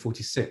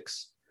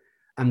 1946.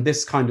 And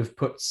this kind of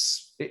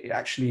it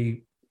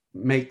actually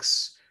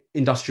makes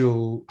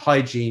industrial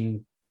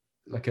hygiene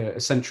like a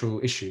central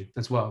issue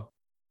as well.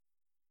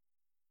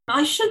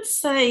 I should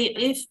say,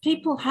 if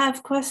people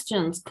have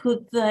questions,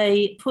 could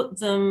they put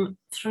them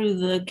through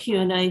the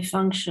Q&A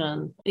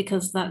function?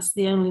 Because that's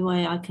the only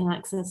way I can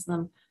access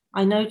them.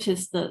 I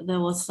noticed that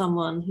there was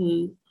someone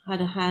who had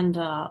a hand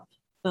up,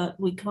 but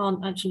we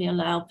can't actually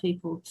allow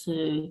people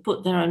to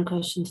put their own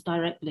questions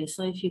directly.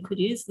 So if you could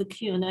use the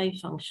Q&A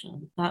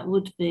function, that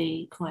would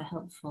be quite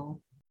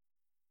helpful.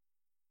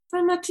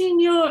 So Martine,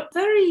 your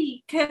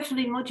very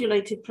carefully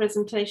modulated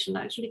presentation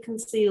actually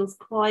conceals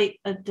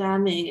quite a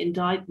damning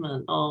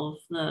indictment of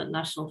the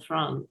National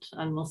Front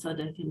and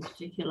Mossadegh in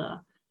particular,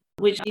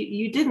 which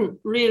you didn't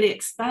really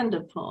expand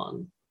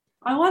upon.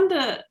 I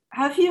wonder,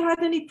 have you had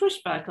any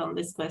pushback on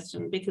this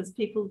question? Because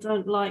people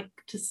don't like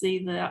to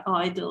see their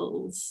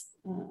idols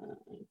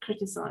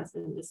criticized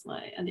in this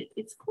way. And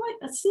it's quite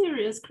a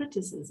serious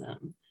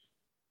criticism.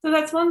 So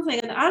that's one thing.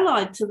 And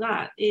allied to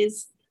that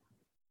is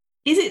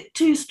it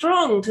too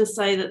strong to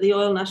say that the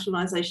oil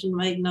nationalisation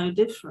made no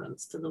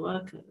difference to the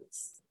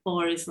workers?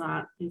 Or is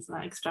that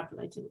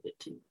extrapolating a bit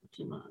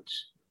too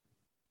much?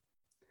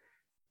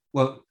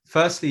 Well,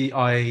 firstly,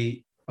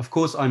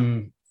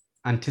 I'm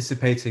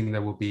anticipating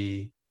there will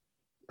be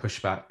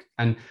pushback.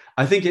 And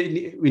I think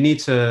we need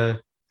to,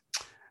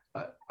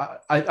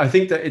 I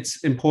think that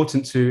it's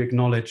important to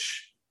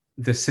acknowledge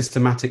the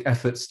systematic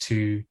efforts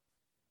to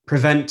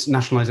prevent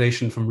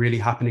nationalisation from really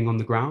happening on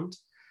the ground.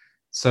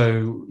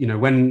 So,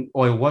 when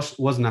oil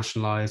was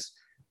nationalised,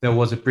 there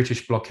was a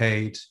British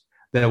blockade.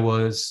 There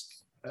was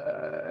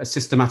a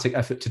systematic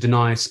effort to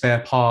deny spare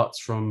parts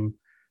from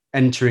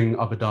entering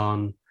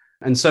Abadan.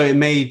 And so it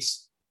made,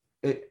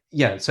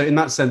 so in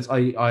that sense,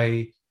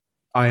 I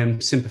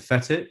am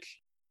sympathetic.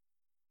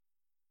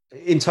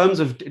 In terms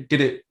of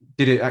did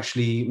it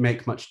actually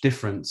make much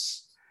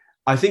difference?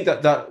 I think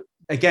that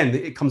again,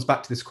 it comes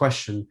back to this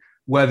question,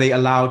 were they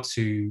allowed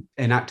to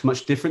enact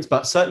much difference?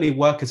 But certainly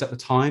workers at the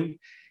time,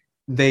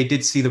 they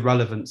did see the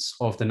relevance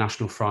of the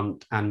National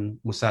Front and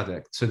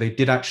Mossadegh. So they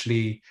did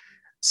actually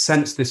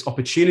sense this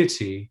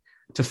opportunity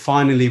to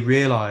finally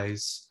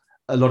realize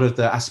a lot of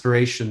the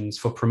aspirations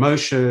for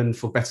promotion,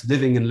 for better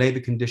living and labor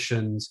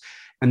conditions.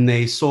 And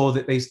they saw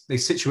that they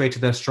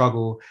situated their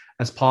struggle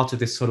as part of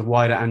this sort of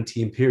wider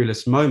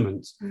anti-imperialist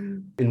moment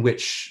in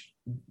which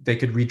they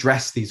could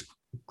redress these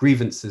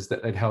grievances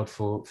that they'd held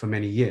for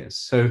many years.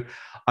 So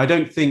I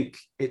don't think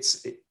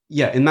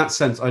in that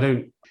sense,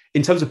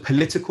 in terms of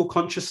political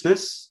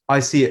consciousness, I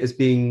see it as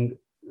being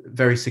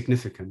very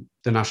significant.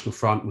 The National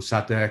Front,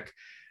 Mossadegh.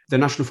 The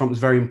National Front was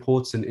very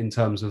important in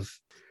terms of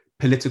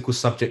political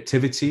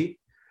subjectivity.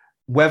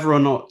 Whether or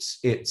not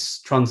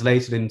it's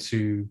translated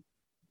into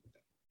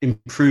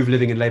improved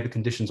living and labour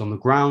conditions on the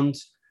ground,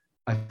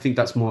 I think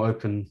that's more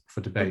open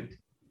for debate.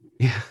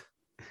 Yeah.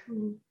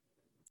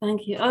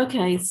 Thank you.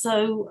 Okay,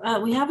 so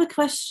we have a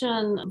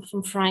question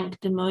from Frank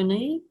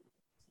Demoni.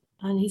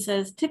 And he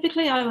says,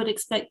 typically, I would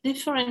expect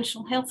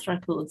differential health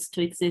records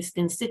to exist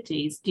in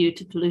cities due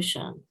to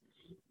pollution.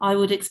 I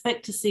would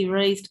expect to see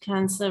raised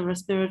cancer,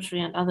 respiratory,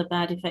 and other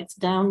bad effects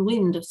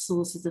downwind of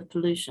sources of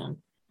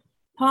pollution.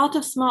 Part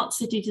of smart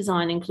city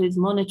design includes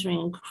monitoring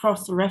and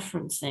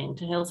cross-referencing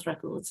to health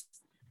records.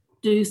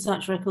 Do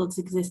such records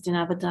exist in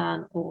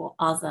Abadan or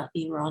other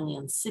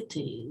Iranian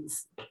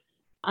cities?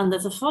 And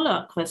there's a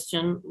follow-up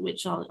question,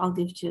 which I'll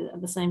give to you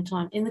at the same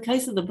time. In the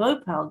case of the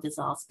Bhopal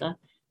disaster,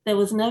 there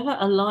was never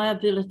a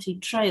liability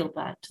trail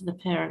back to the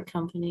parent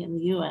company in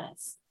the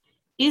US.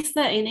 Is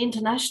there in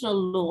international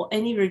law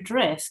any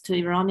redress to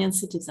Iranian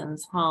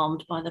citizens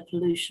harmed by the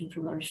pollution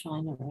from the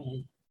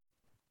refinery?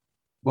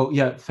 Well,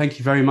 yeah, thank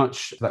you very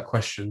much for that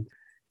question.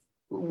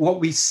 What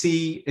we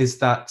see is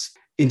that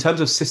in terms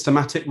of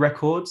systematic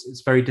records,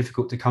 it's very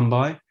difficult to come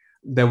by.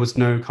 There was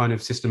no kind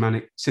of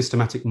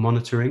systematic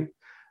monitoring.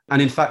 And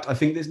in fact, I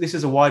think this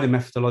is a wider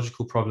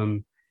methodological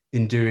problem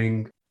in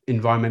doing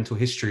environmental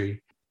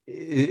history,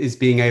 is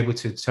being able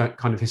to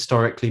kind of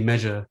historically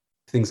measure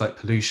things like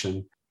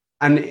pollution.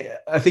 And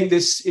I think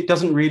it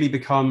doesn't really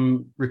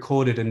become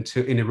recorded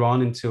in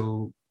Iran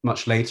until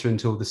much later,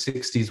 until the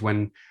 60s,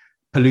 when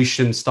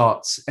pollution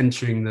starts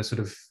entering the sort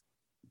of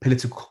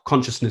political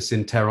consciousness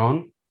in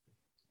Tehran.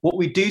 What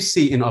we do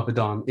see in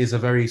Abadan is a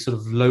very sort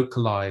of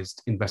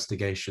localized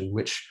investigation,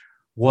 which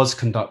was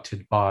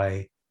conducted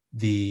by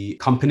the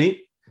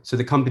company. So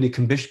the company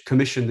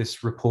commissioned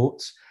this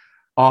report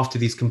after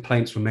these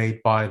complaints were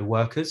made by the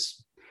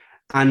workers.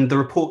 And the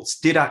reports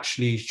did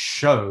actually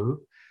show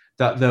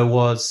that there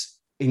was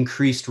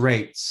increased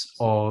rates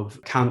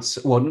of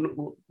cancer,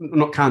 well,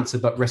 not cancer,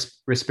 but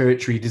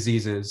respiratory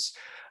diseases,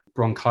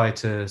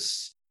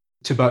 bronchitis,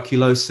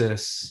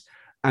 tuberculosis.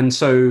 And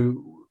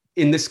so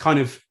in this kind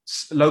of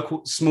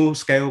local small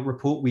scale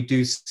report, we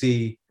do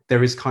see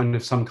there is kind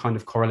of some kind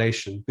of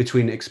correlation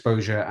between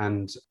exposure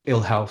and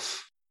ill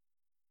health.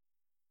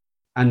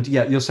 And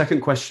yeah, your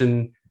second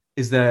question,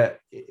 is there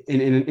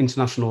in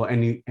international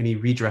any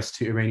redress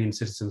to Iranian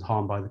citizens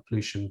harmed by the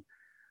pollution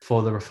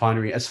for the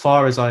refinery? As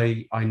far as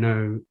I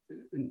know,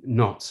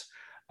 not.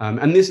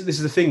 And this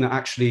is the thing that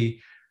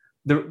actually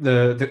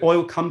the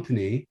oil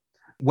company,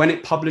 when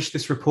it published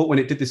this report, when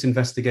it did this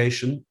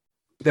investigation,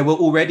 there were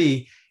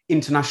already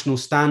international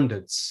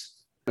standards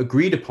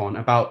agreed upon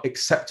about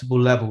acceptable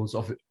levels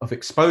of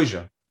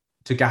exposure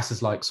to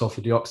gases like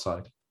sulfur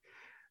dioxide.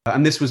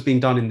 And this was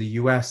being done in the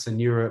US and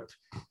Europe.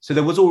 So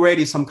there was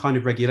already some kind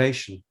of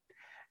regulation.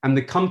 And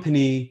the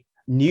company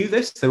knew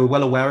this, they were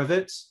well aware of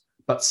it,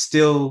 but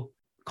still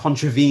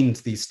contravened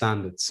these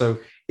standards. So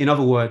in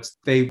other words,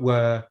 they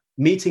were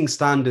meeting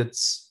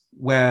standards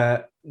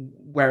where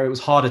it was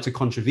harder to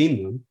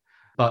contravene them.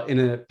 But in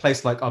a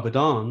place like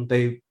Abadan,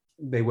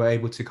 they were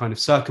able to kind of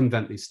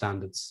circumvent these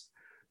standards.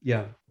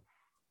 Yeah.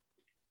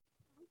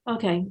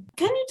 Okay.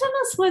 Can you tell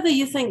us whether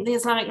you think the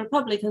Islamic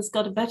Republic has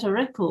got a better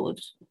record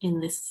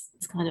in this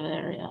kind of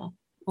area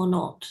or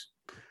not?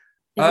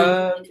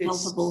 I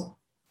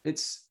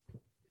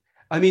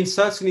mean,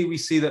 certainly we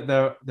see that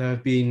there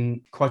have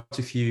been quite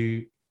a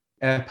few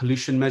air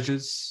pollution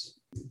measures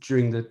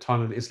during the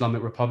time of the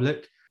Islamic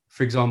Republic.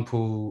 For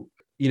example,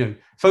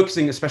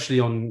 focusing especially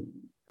on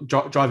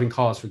driving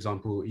cars, for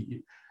example,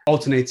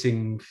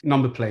 alternating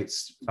number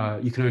plates.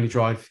 You can only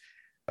drive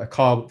a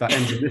car that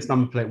ends with this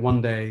number plate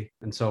one day,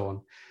 and so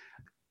on.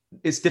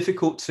 It's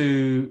difficult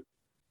to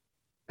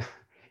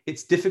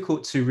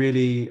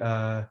really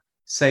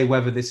say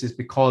whether this is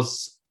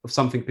because of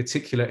something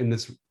particular in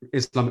this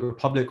Islamic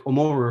Republic or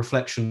more a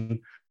reflection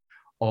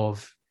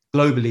of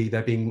globally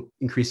there being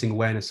increasing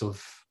awareness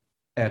of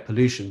air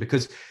pollution.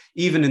 Because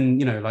even in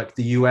like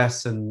the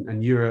US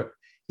and Europe,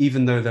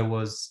 even though there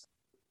was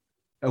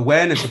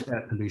awareness of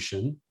air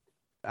pollution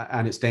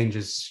and its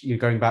dangers,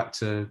 going back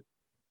to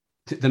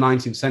the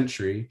 19th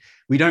century,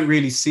 we don't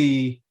really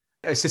see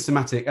a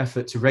systematic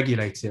effort to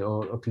regulate it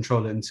or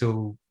control it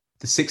until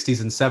the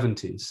 60s and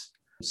 70s.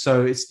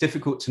 So it's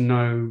difficult to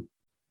know.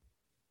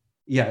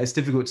 Yeah, it's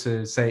difficult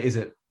to say, is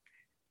it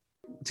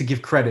to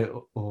give credit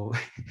or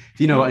if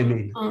you know what I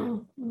mean.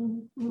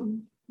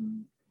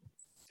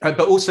 But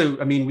also,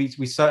 I mean,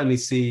 we certainly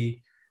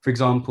see, for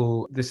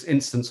example, this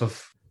instance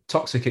of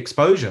toxic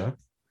exposure.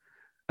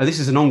 This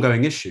is an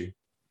ongoing issue.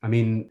 I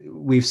mean,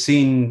 we've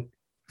seen,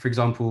 for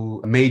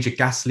example, major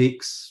gas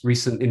leaks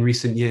in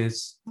recent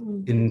years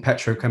in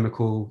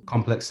petrochemical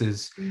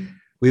complexes.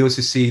 We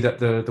also see that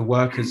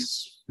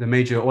the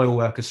major oil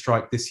workers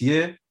strike this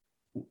year.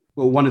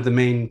 Well, one of the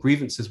main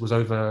grievances was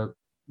over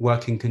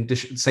working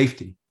condition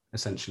safety,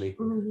 essentially,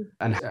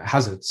 and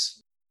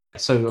hazards.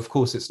 So of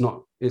course it's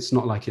not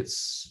like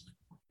there's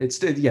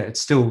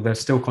still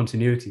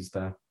continuities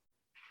there.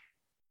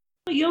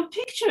 Your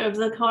picture of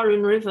the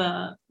Karun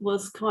River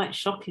was quite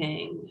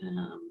shocking.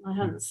 I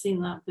hadn't seen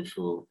that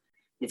before.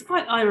 It's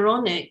quite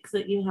ironic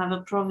that you have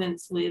a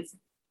province with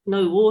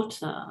no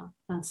water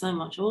and so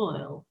much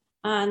oil.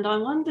 And I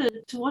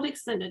wondered, to what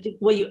extent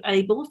were you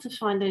able to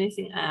find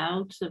anything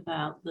out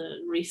about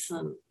the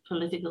recent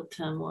political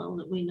turmoil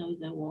that we know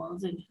there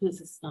was in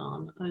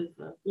Khuzestan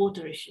over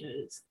water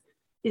issues?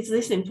 Is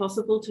this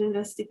impossible to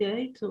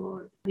investigate,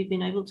 or have you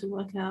been able to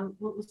work out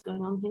what was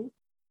going on here?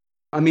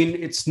 I mean,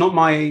 it's not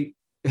my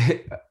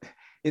area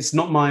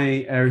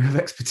of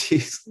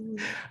expertise,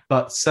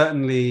 but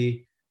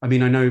certainly, I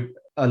mean, I know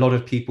a lot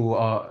of people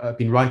have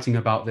been writing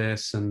about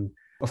this, and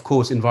of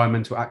course,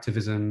 environmental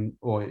activism,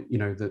 or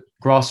the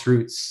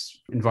grassroots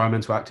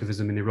environmental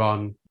activism in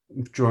Iran,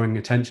 drawing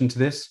attention to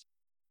this.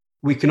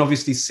 We can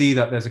obviously see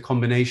that there's a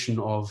combination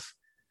of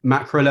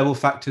macro level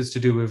factors to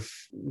do with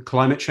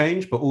climate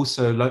change, but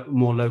also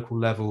more local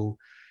level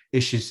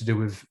issues to do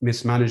with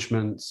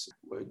mismanagement,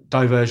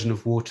 diversion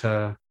of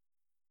water,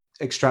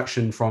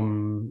 extraction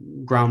from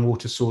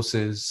groundwater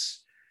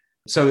sources.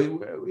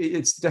 So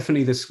it's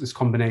definitely this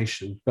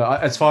combination.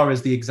 But as far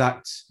as the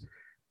exact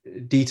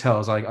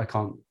details, I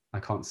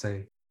can't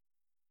say.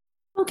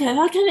 Okay,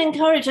 I can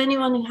encourage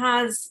anyone who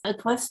has a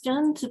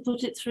question to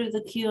put it through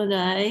the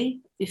Q&A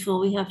before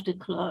we have to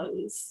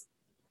close.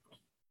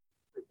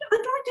 I'd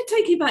like to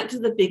take you back to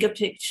the bigger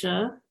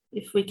picture,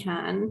 if we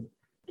can.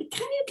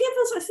 Can you give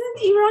us, I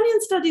think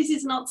Iranian studies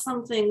is not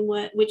something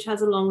which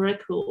has a long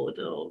record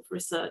of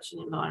research in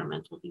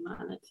environmental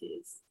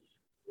humanities.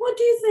 What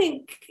do you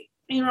think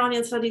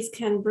Iranian studies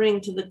can bring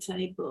to the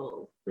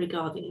table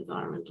regarding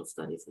environmental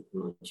studies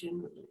more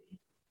generally?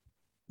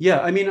 Yeah,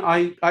 I mean,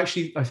 I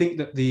think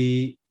that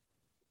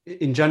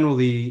in general,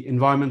 the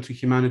environmental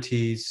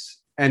humanities,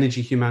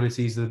 energy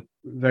humanities are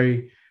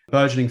very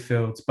burgeoning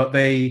fields, but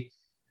they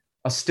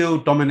are still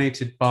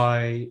dominated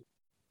by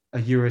a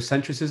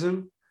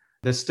Eurocentrism.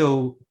 There's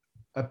still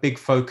a big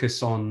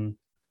focus on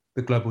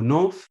the global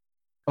north.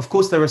 Of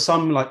course, there are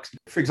some, like,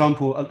 for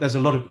example, there's a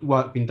lot of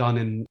work being done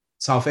in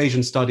South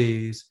Asian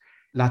studies,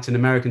 Latin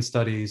American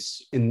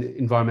studies, in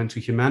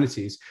environmental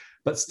humanities,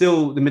 but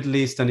still the Middle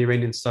East and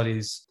Iranian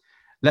studies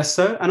less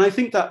so. And I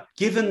think that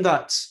given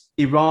that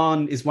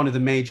Iran is one of the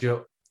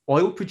major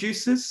oil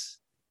producers,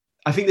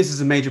 I think this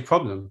is a major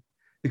problem,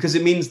 because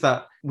it means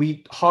that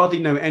we hardly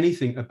know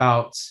anything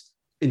about,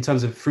 in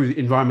terms of through the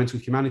environmental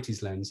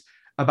humanities lens,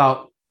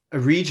 about a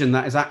region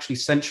that is actually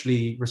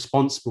centrally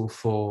responsible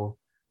for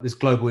this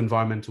global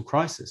environmental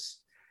crisis.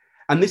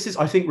 And this is,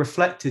 I think,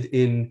 reflected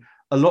in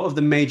a lot of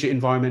the major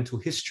environmental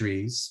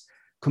histories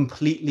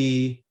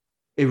completely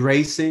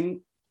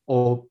erasing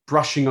or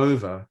brushing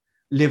over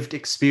lived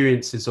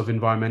experiences of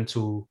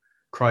environmental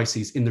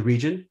crises in the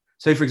region.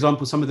 So, for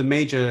example, some of the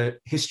major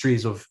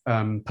histories of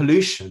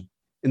pollution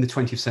in the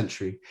 20th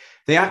century,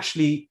 they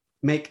actually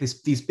make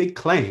these big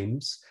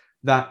claims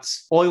that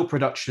oil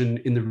production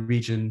in the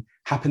region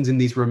happens in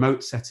these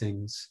remote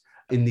settings,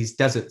 in these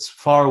deserts,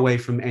 far away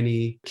from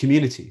any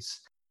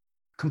communities,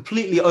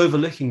 completely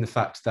overlooking the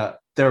fact that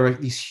there are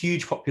these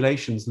huge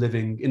populations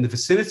living in the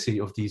vicinity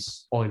of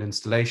these oil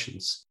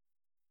installations.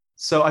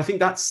 So I think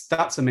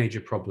that's a major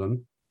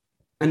problem.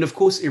 And of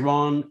course,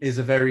 Iran is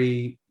a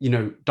very,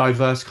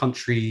 diverse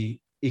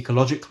country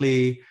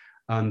ecologically.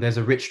 There's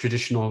a rich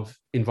tradition of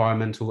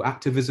environmental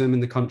activism in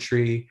the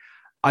country.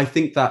 I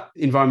think that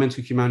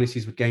environmental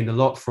humanities would gain a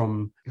lot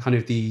from kind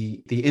of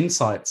the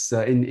insights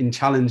in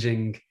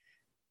challenging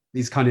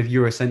these kind of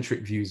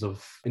Eurocentric views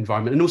of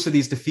environment, and also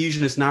these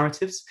diffusionist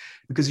narratives,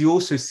 because you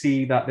also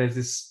see that there's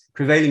this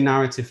prevailing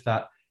narrative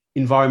that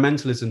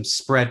environmentalism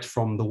spread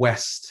from the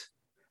West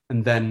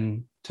and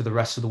then to the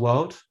rest of the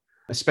world,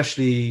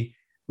 especially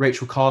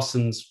Rachel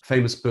Carson's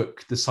famous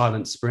book, The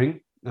Silent Spring.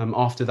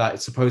 After that,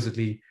 it's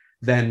supposedly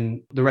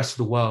then the rest of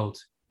the world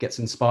gets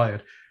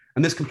inspired.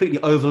 And this completely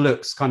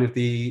overlooks kind of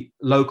the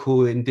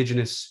local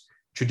indigenous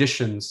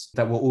traditions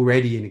that were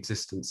already in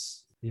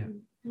existence. Yeah.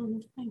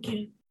 Thank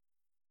you.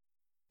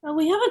 Well,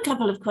 we have a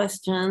couple of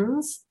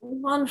questions.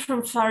 One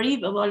from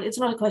Fariba. Well, it's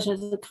not a question,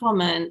 it's a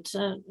comment,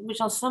 which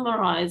I'll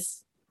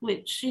summarize,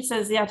 which she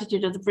says the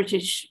attitude of the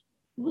British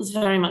was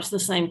very much the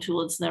same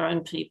towards their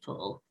own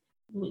people,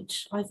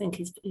 which I think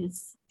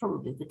is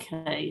probably the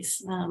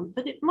case.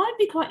 But it might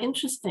be quite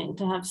interesting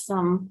to have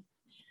some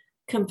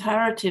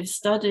comparative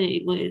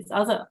study with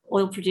other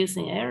oil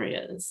producing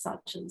areas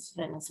such as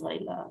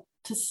Venezuela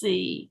to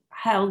see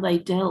how they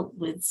dealt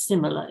with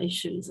similar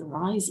issues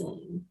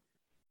arising.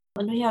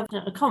 And we have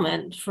a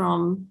comment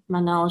from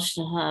Manal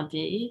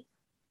Shahabi.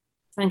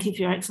 Thank you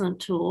for your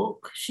excellent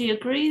talk. She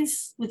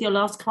agrees with your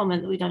last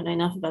comment that we don't know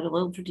enough about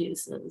oil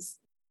producers.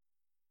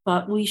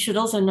 But we should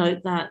also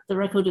note that the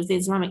record of the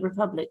Islamic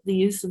Republic, the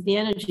use of the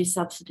energy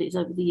subsidies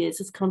over the years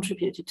has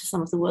contributed to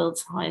some of the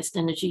world's highest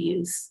energy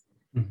use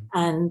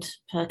and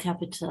per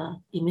capita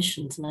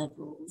emissions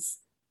levels.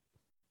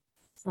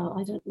 So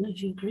I don't know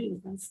if you agree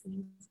with those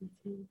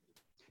things.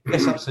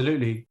 Yes,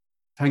 absolutely.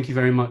 Thank you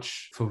very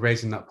much for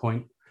raising that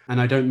point. And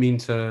I don't mean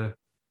to,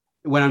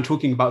 when I'm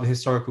talking about the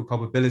historical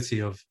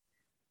probability of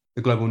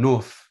the global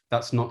north,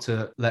 that's not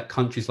to let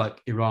countries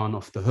like Iran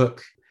off the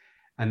hook.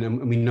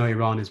 And we know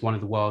Iran is one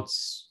of the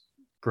world's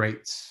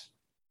great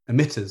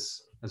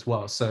emitters as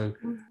well. So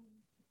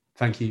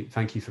thank you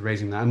for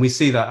raising that. And we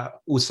see that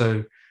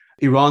also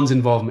Iran's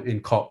involvement in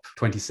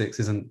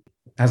COP26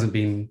 hasn't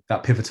been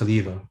that pivotal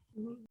either.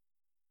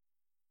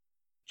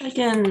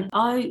 Again,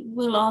 I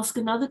will ask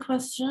another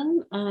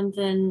question and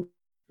then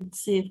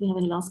see if we have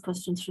any last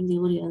questions from the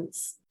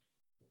audience.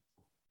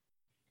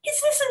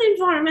 Is this an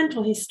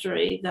environmental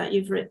history that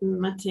you've written,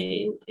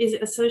 Mati? Is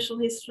it a social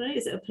history?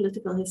 Is it a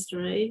political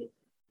history?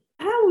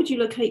 How would you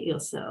locate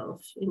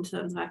yourself in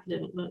terms of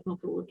academic work more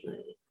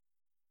broadly?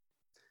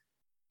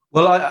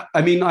 Well,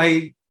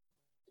 I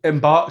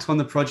embarked on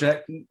the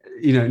project,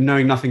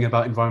 knowing nothing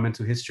about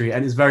environmental history,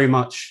 and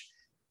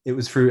it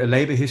was through a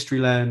labor history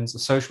lens, a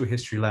social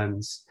history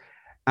lens,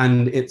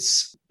 and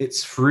it's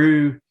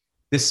through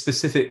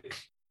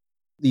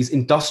these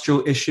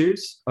industrial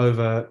issues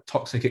over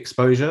toxic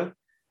exposure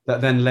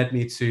that then led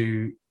me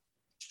to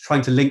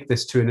trying to link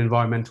this to an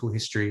environmental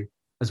history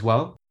as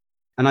well.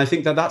 And I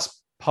think that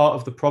that's part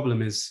of the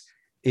problem, is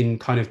in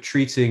kind of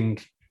treating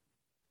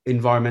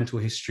environmental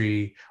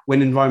history,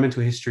 when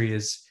environmental history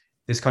is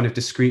this kind of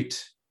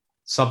discrete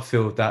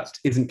subfield that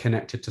isn't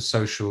connected to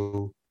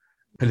social,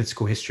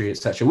 political history,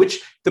 etc.,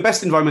 which the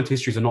best environmental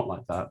histories are not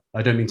like that.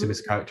 I don't mean to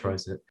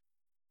mischaracterize it.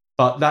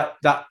 But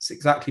that's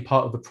exactly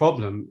part of the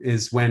problem,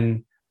 is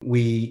when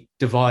we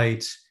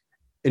divide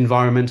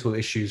environmental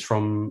issues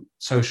from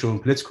social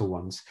and political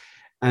ones.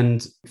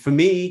 And for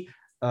me,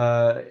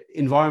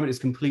 environment is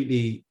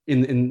completely,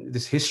 in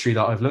this history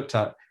that I've looked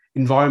at,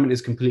 environment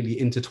is completely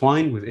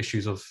intertwined with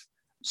issues of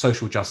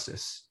social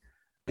justice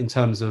in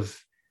terms of,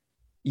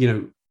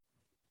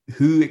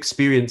 who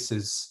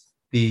experiences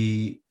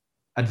the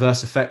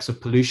adverse effects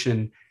of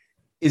pollution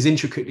is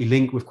intricately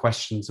linked with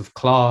questions of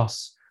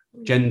class,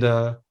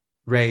 gender,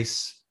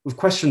 race, with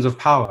questions of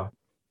power.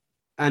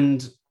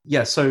 And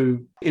yeah, so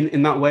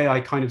in that way, I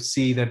kind of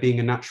see there being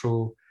a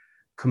natural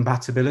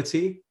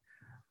compatibility.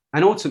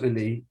 And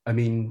ultimately,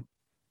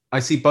 I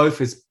see both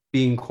as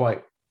being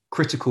quite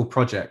critical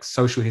projects,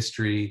 social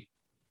history,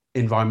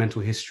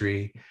 environmental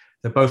history.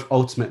 They're both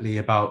ultimately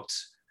about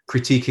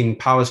critiquing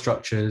power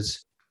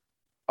structures.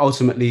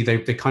 Ultimately,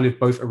 they kind of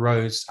both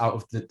arose out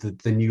of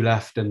the New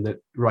Left and the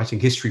writing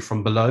history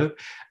from below.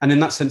 And in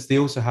that sense, they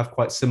also have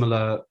quite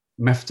similar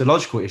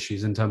methodological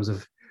issues in terms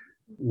of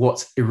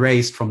what's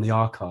erased from the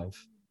archive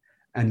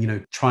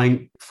and,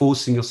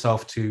 forcing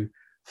yourself to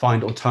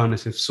find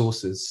alternative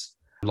sources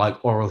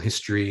like oral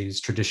histories,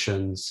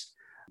 traditions,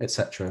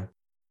 etc.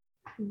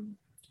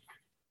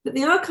 But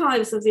the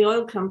archives of the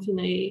oil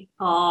company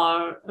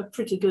are a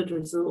pretty good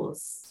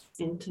resource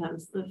in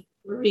terms of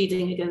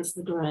reading against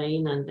the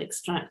grain and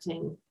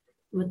extracting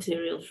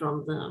material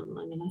from them.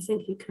 I mean, I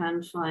think you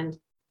can find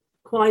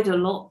quite a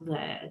lot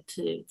there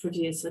to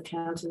produce a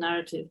counter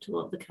narrative to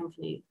what the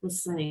company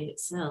was saying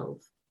itself.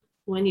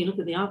 When you look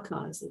at the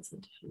archives, it's a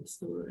different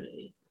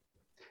story.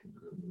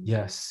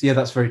 Yes, yeah,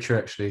 that's very true,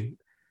 actually.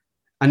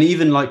 And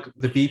even like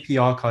the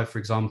BP archive, for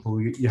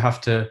example,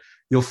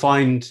 you'll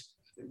find,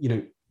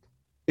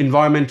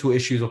 environmental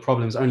issues or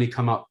problems only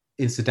come up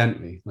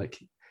incidentally. Like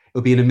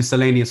it'll be in a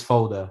miscellaneous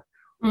folder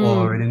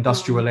or an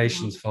industrial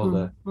relations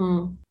folder.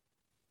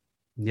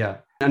 Yeah.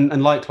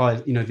 And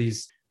likewise,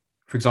 these,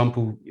 for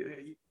example,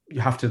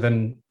 you have to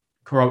then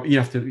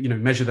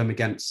measure them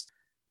against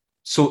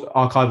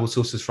archival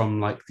sources from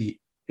like the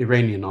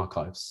Iranian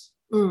archives.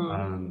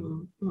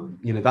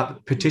 That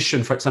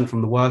petition sent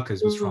from the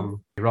workers was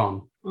from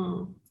Iran.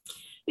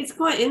 It's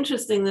quite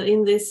interesting that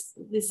in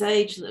this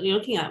age that you're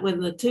looking at, when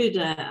the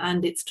Tudeh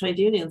and its trade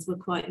unions were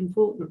quite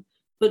important,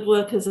 but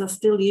workers are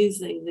still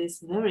using this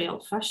very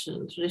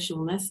old-fashioned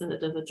traditional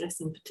method of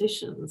addressing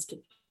petitions to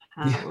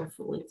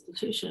powerful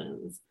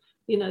institutions.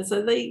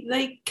 So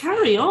they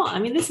carry on. I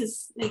mean, this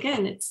is,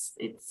 again, it's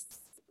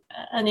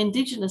an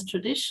indigenous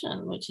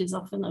tradition which is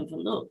often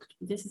overlooked.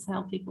 This is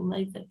how people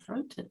made their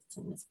protests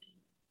in this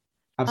period.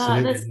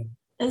 Absolutely.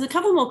 There's a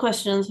couple more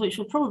questions which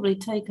will probably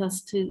take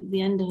us to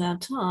the end of our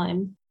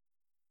time.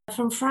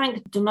 From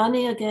Frank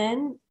Demoney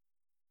again.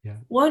 Yeah.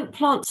 Won't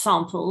plant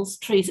samples,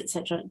 trees,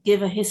 etc.,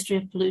 give a history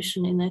of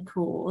pollution in their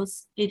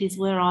cause? It is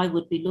where I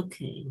would be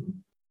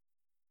looking.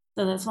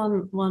 So that's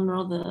one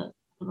rather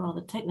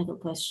technical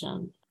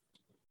question.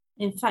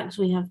 In fact,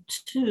 we have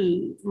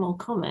two more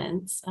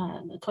comments.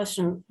 A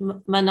question,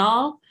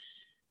 Manal.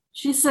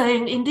 She's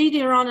saying, indeed,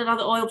 Iran and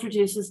other oil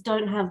producers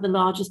don't have the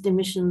largest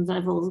emissions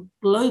levels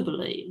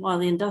globally, while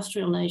the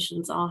industrial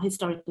nations are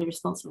historically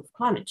responsible for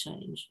climate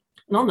change.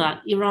 And on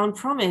that, Iran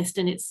promised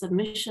in its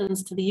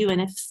submissions to the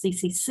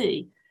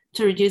UNFCCC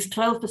to reduce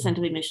 12%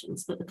 of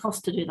emissions, but the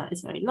cost to do that is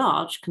very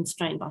large,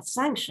 constrained by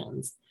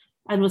sanctions,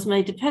 and was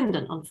made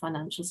dependent on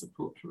financial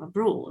support from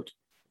abroad.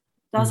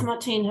 Does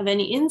Martin have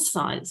any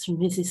insights from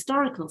his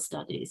historical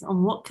studies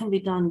on what can be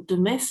done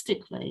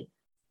domestically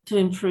to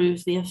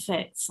improve the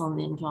effects on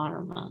the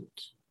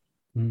environment?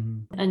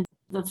 And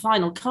the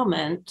final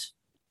comment,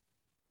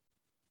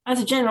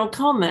 as a general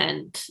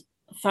comment,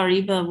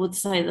 Fariba would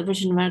say that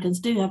British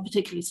Americans do have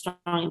particularly strong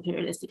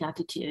imperialistic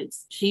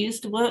attitudes. She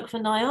used to work for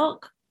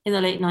NIOC in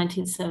the late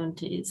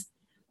 1970s.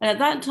 And at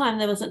that time,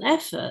 there was an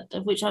effort,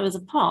 of which I was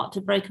a part,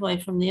 to break away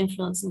from the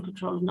influence and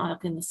control of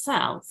NIOC in the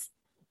South,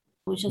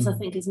 which, as I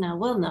think is now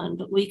well known,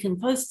 but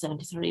weakened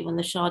post-73 when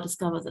the Shah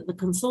discovered that the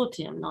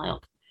consortium,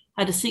 NIOC,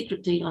 had a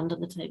secret deal under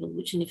the table,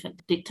 which in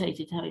effect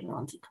dictated how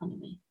Iran's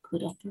economy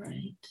could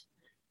operate.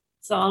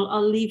 So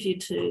I'll leave you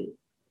to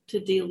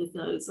deal with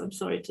those. I'm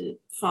sorry to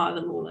fire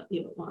them all at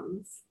you at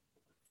once.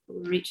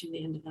 We're reaching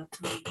the end of our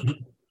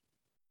time.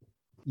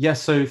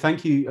 Yes, so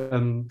thank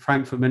you,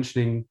 Frank, for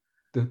mentioning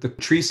the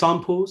tree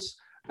samples.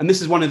 And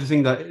this is one of the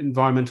things that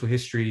environmental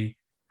history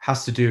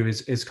has to do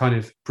is kind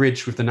of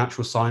bridge with the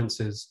natural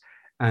sciences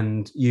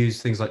and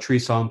use things like tree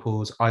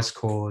samples, ice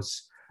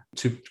cores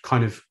to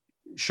kind of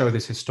show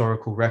this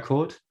historical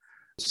record.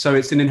 So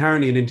it's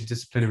inherently an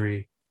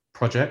interdisciplinary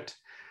project.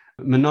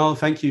 Manal,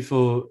 thank you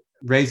for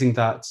raising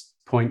that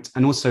point.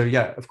 And also,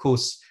 yeah, of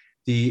course,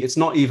 it's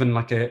not even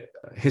like a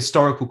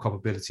historical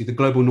culpability. The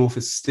global north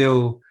is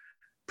still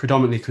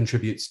predominantly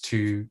contributes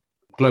to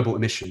global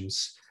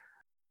emissions.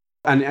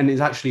 And it's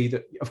actually,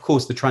 of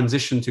course, the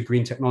transition to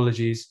green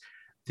technologies,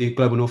 the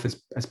global north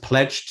has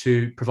pledged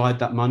to provide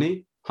that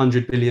money,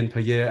 100 billion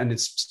per year, and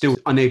it's still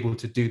unable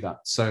to do that.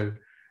 So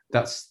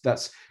that's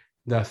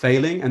they're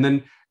failing. And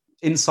then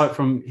insight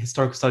from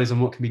historical studies on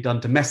what can be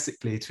done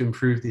domestically to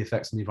improve the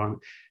effects on the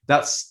environment.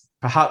 That's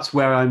perhaps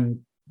where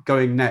I'm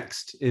going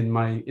next in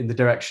the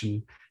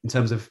direction in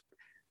terms of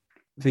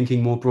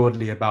thinking more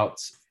broadly about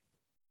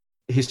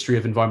history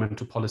of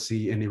environmental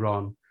policy in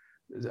Iran.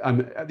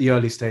 I'm at the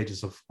early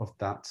stages of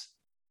that.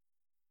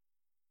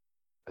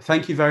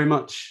 Thank you very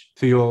much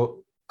for your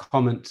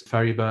comment,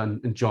 Fariba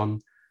and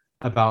John,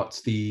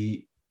 about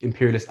the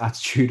imperialist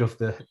attitude of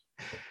the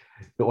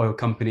oil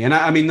company. And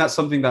I mean, that's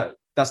the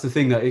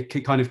thing that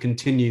it kind of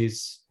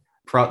continues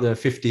throughout the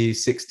 50s,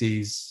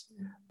 60s.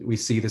 We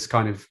see this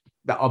kind of,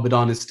 that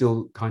Abadan is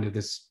still kind of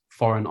this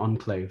foreign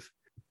enclave.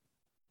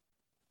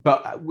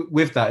 But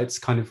with that, it's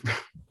kind of,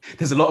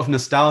 there's a lot of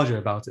nostalgia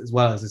about it as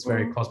well as this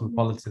very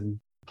cosmopolitan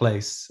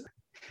place,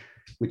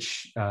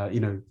 which,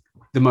 the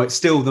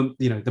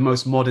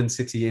most modern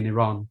city in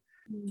Iran.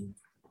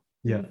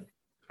 Yeah.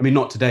 I mean,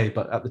 not today,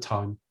 but at the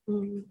time.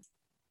 Mm.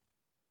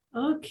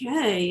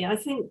 Okay, I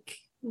think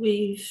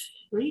we've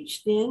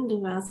reached the end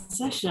of our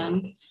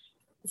session.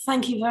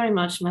 Thank you very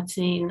much,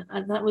 Martine.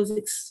 That was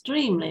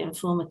extremely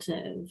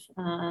informative,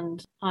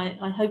 and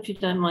I hope you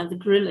don't mind the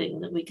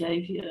grilling that we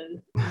gave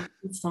you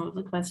with some of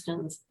the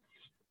questions.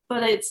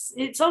 But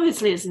it's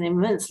obviously an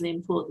immensely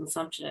important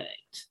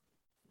subject,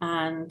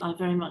 and I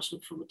very much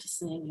look forward to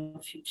seeing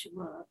your future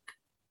work.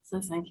 So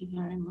thank you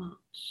very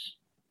much.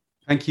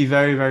 Thank you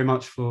very, very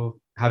much for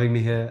having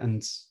me here,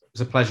 and it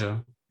was a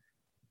pleasure.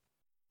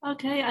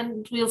 Okay,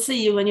 and we'll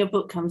see you when your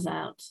book comes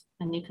out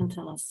and you can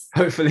tell us.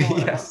 Hopefully,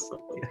 yes.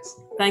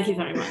 Thank you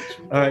very much.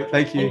 All right,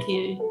 thank you. Thank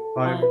you.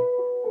 Bye. Bye.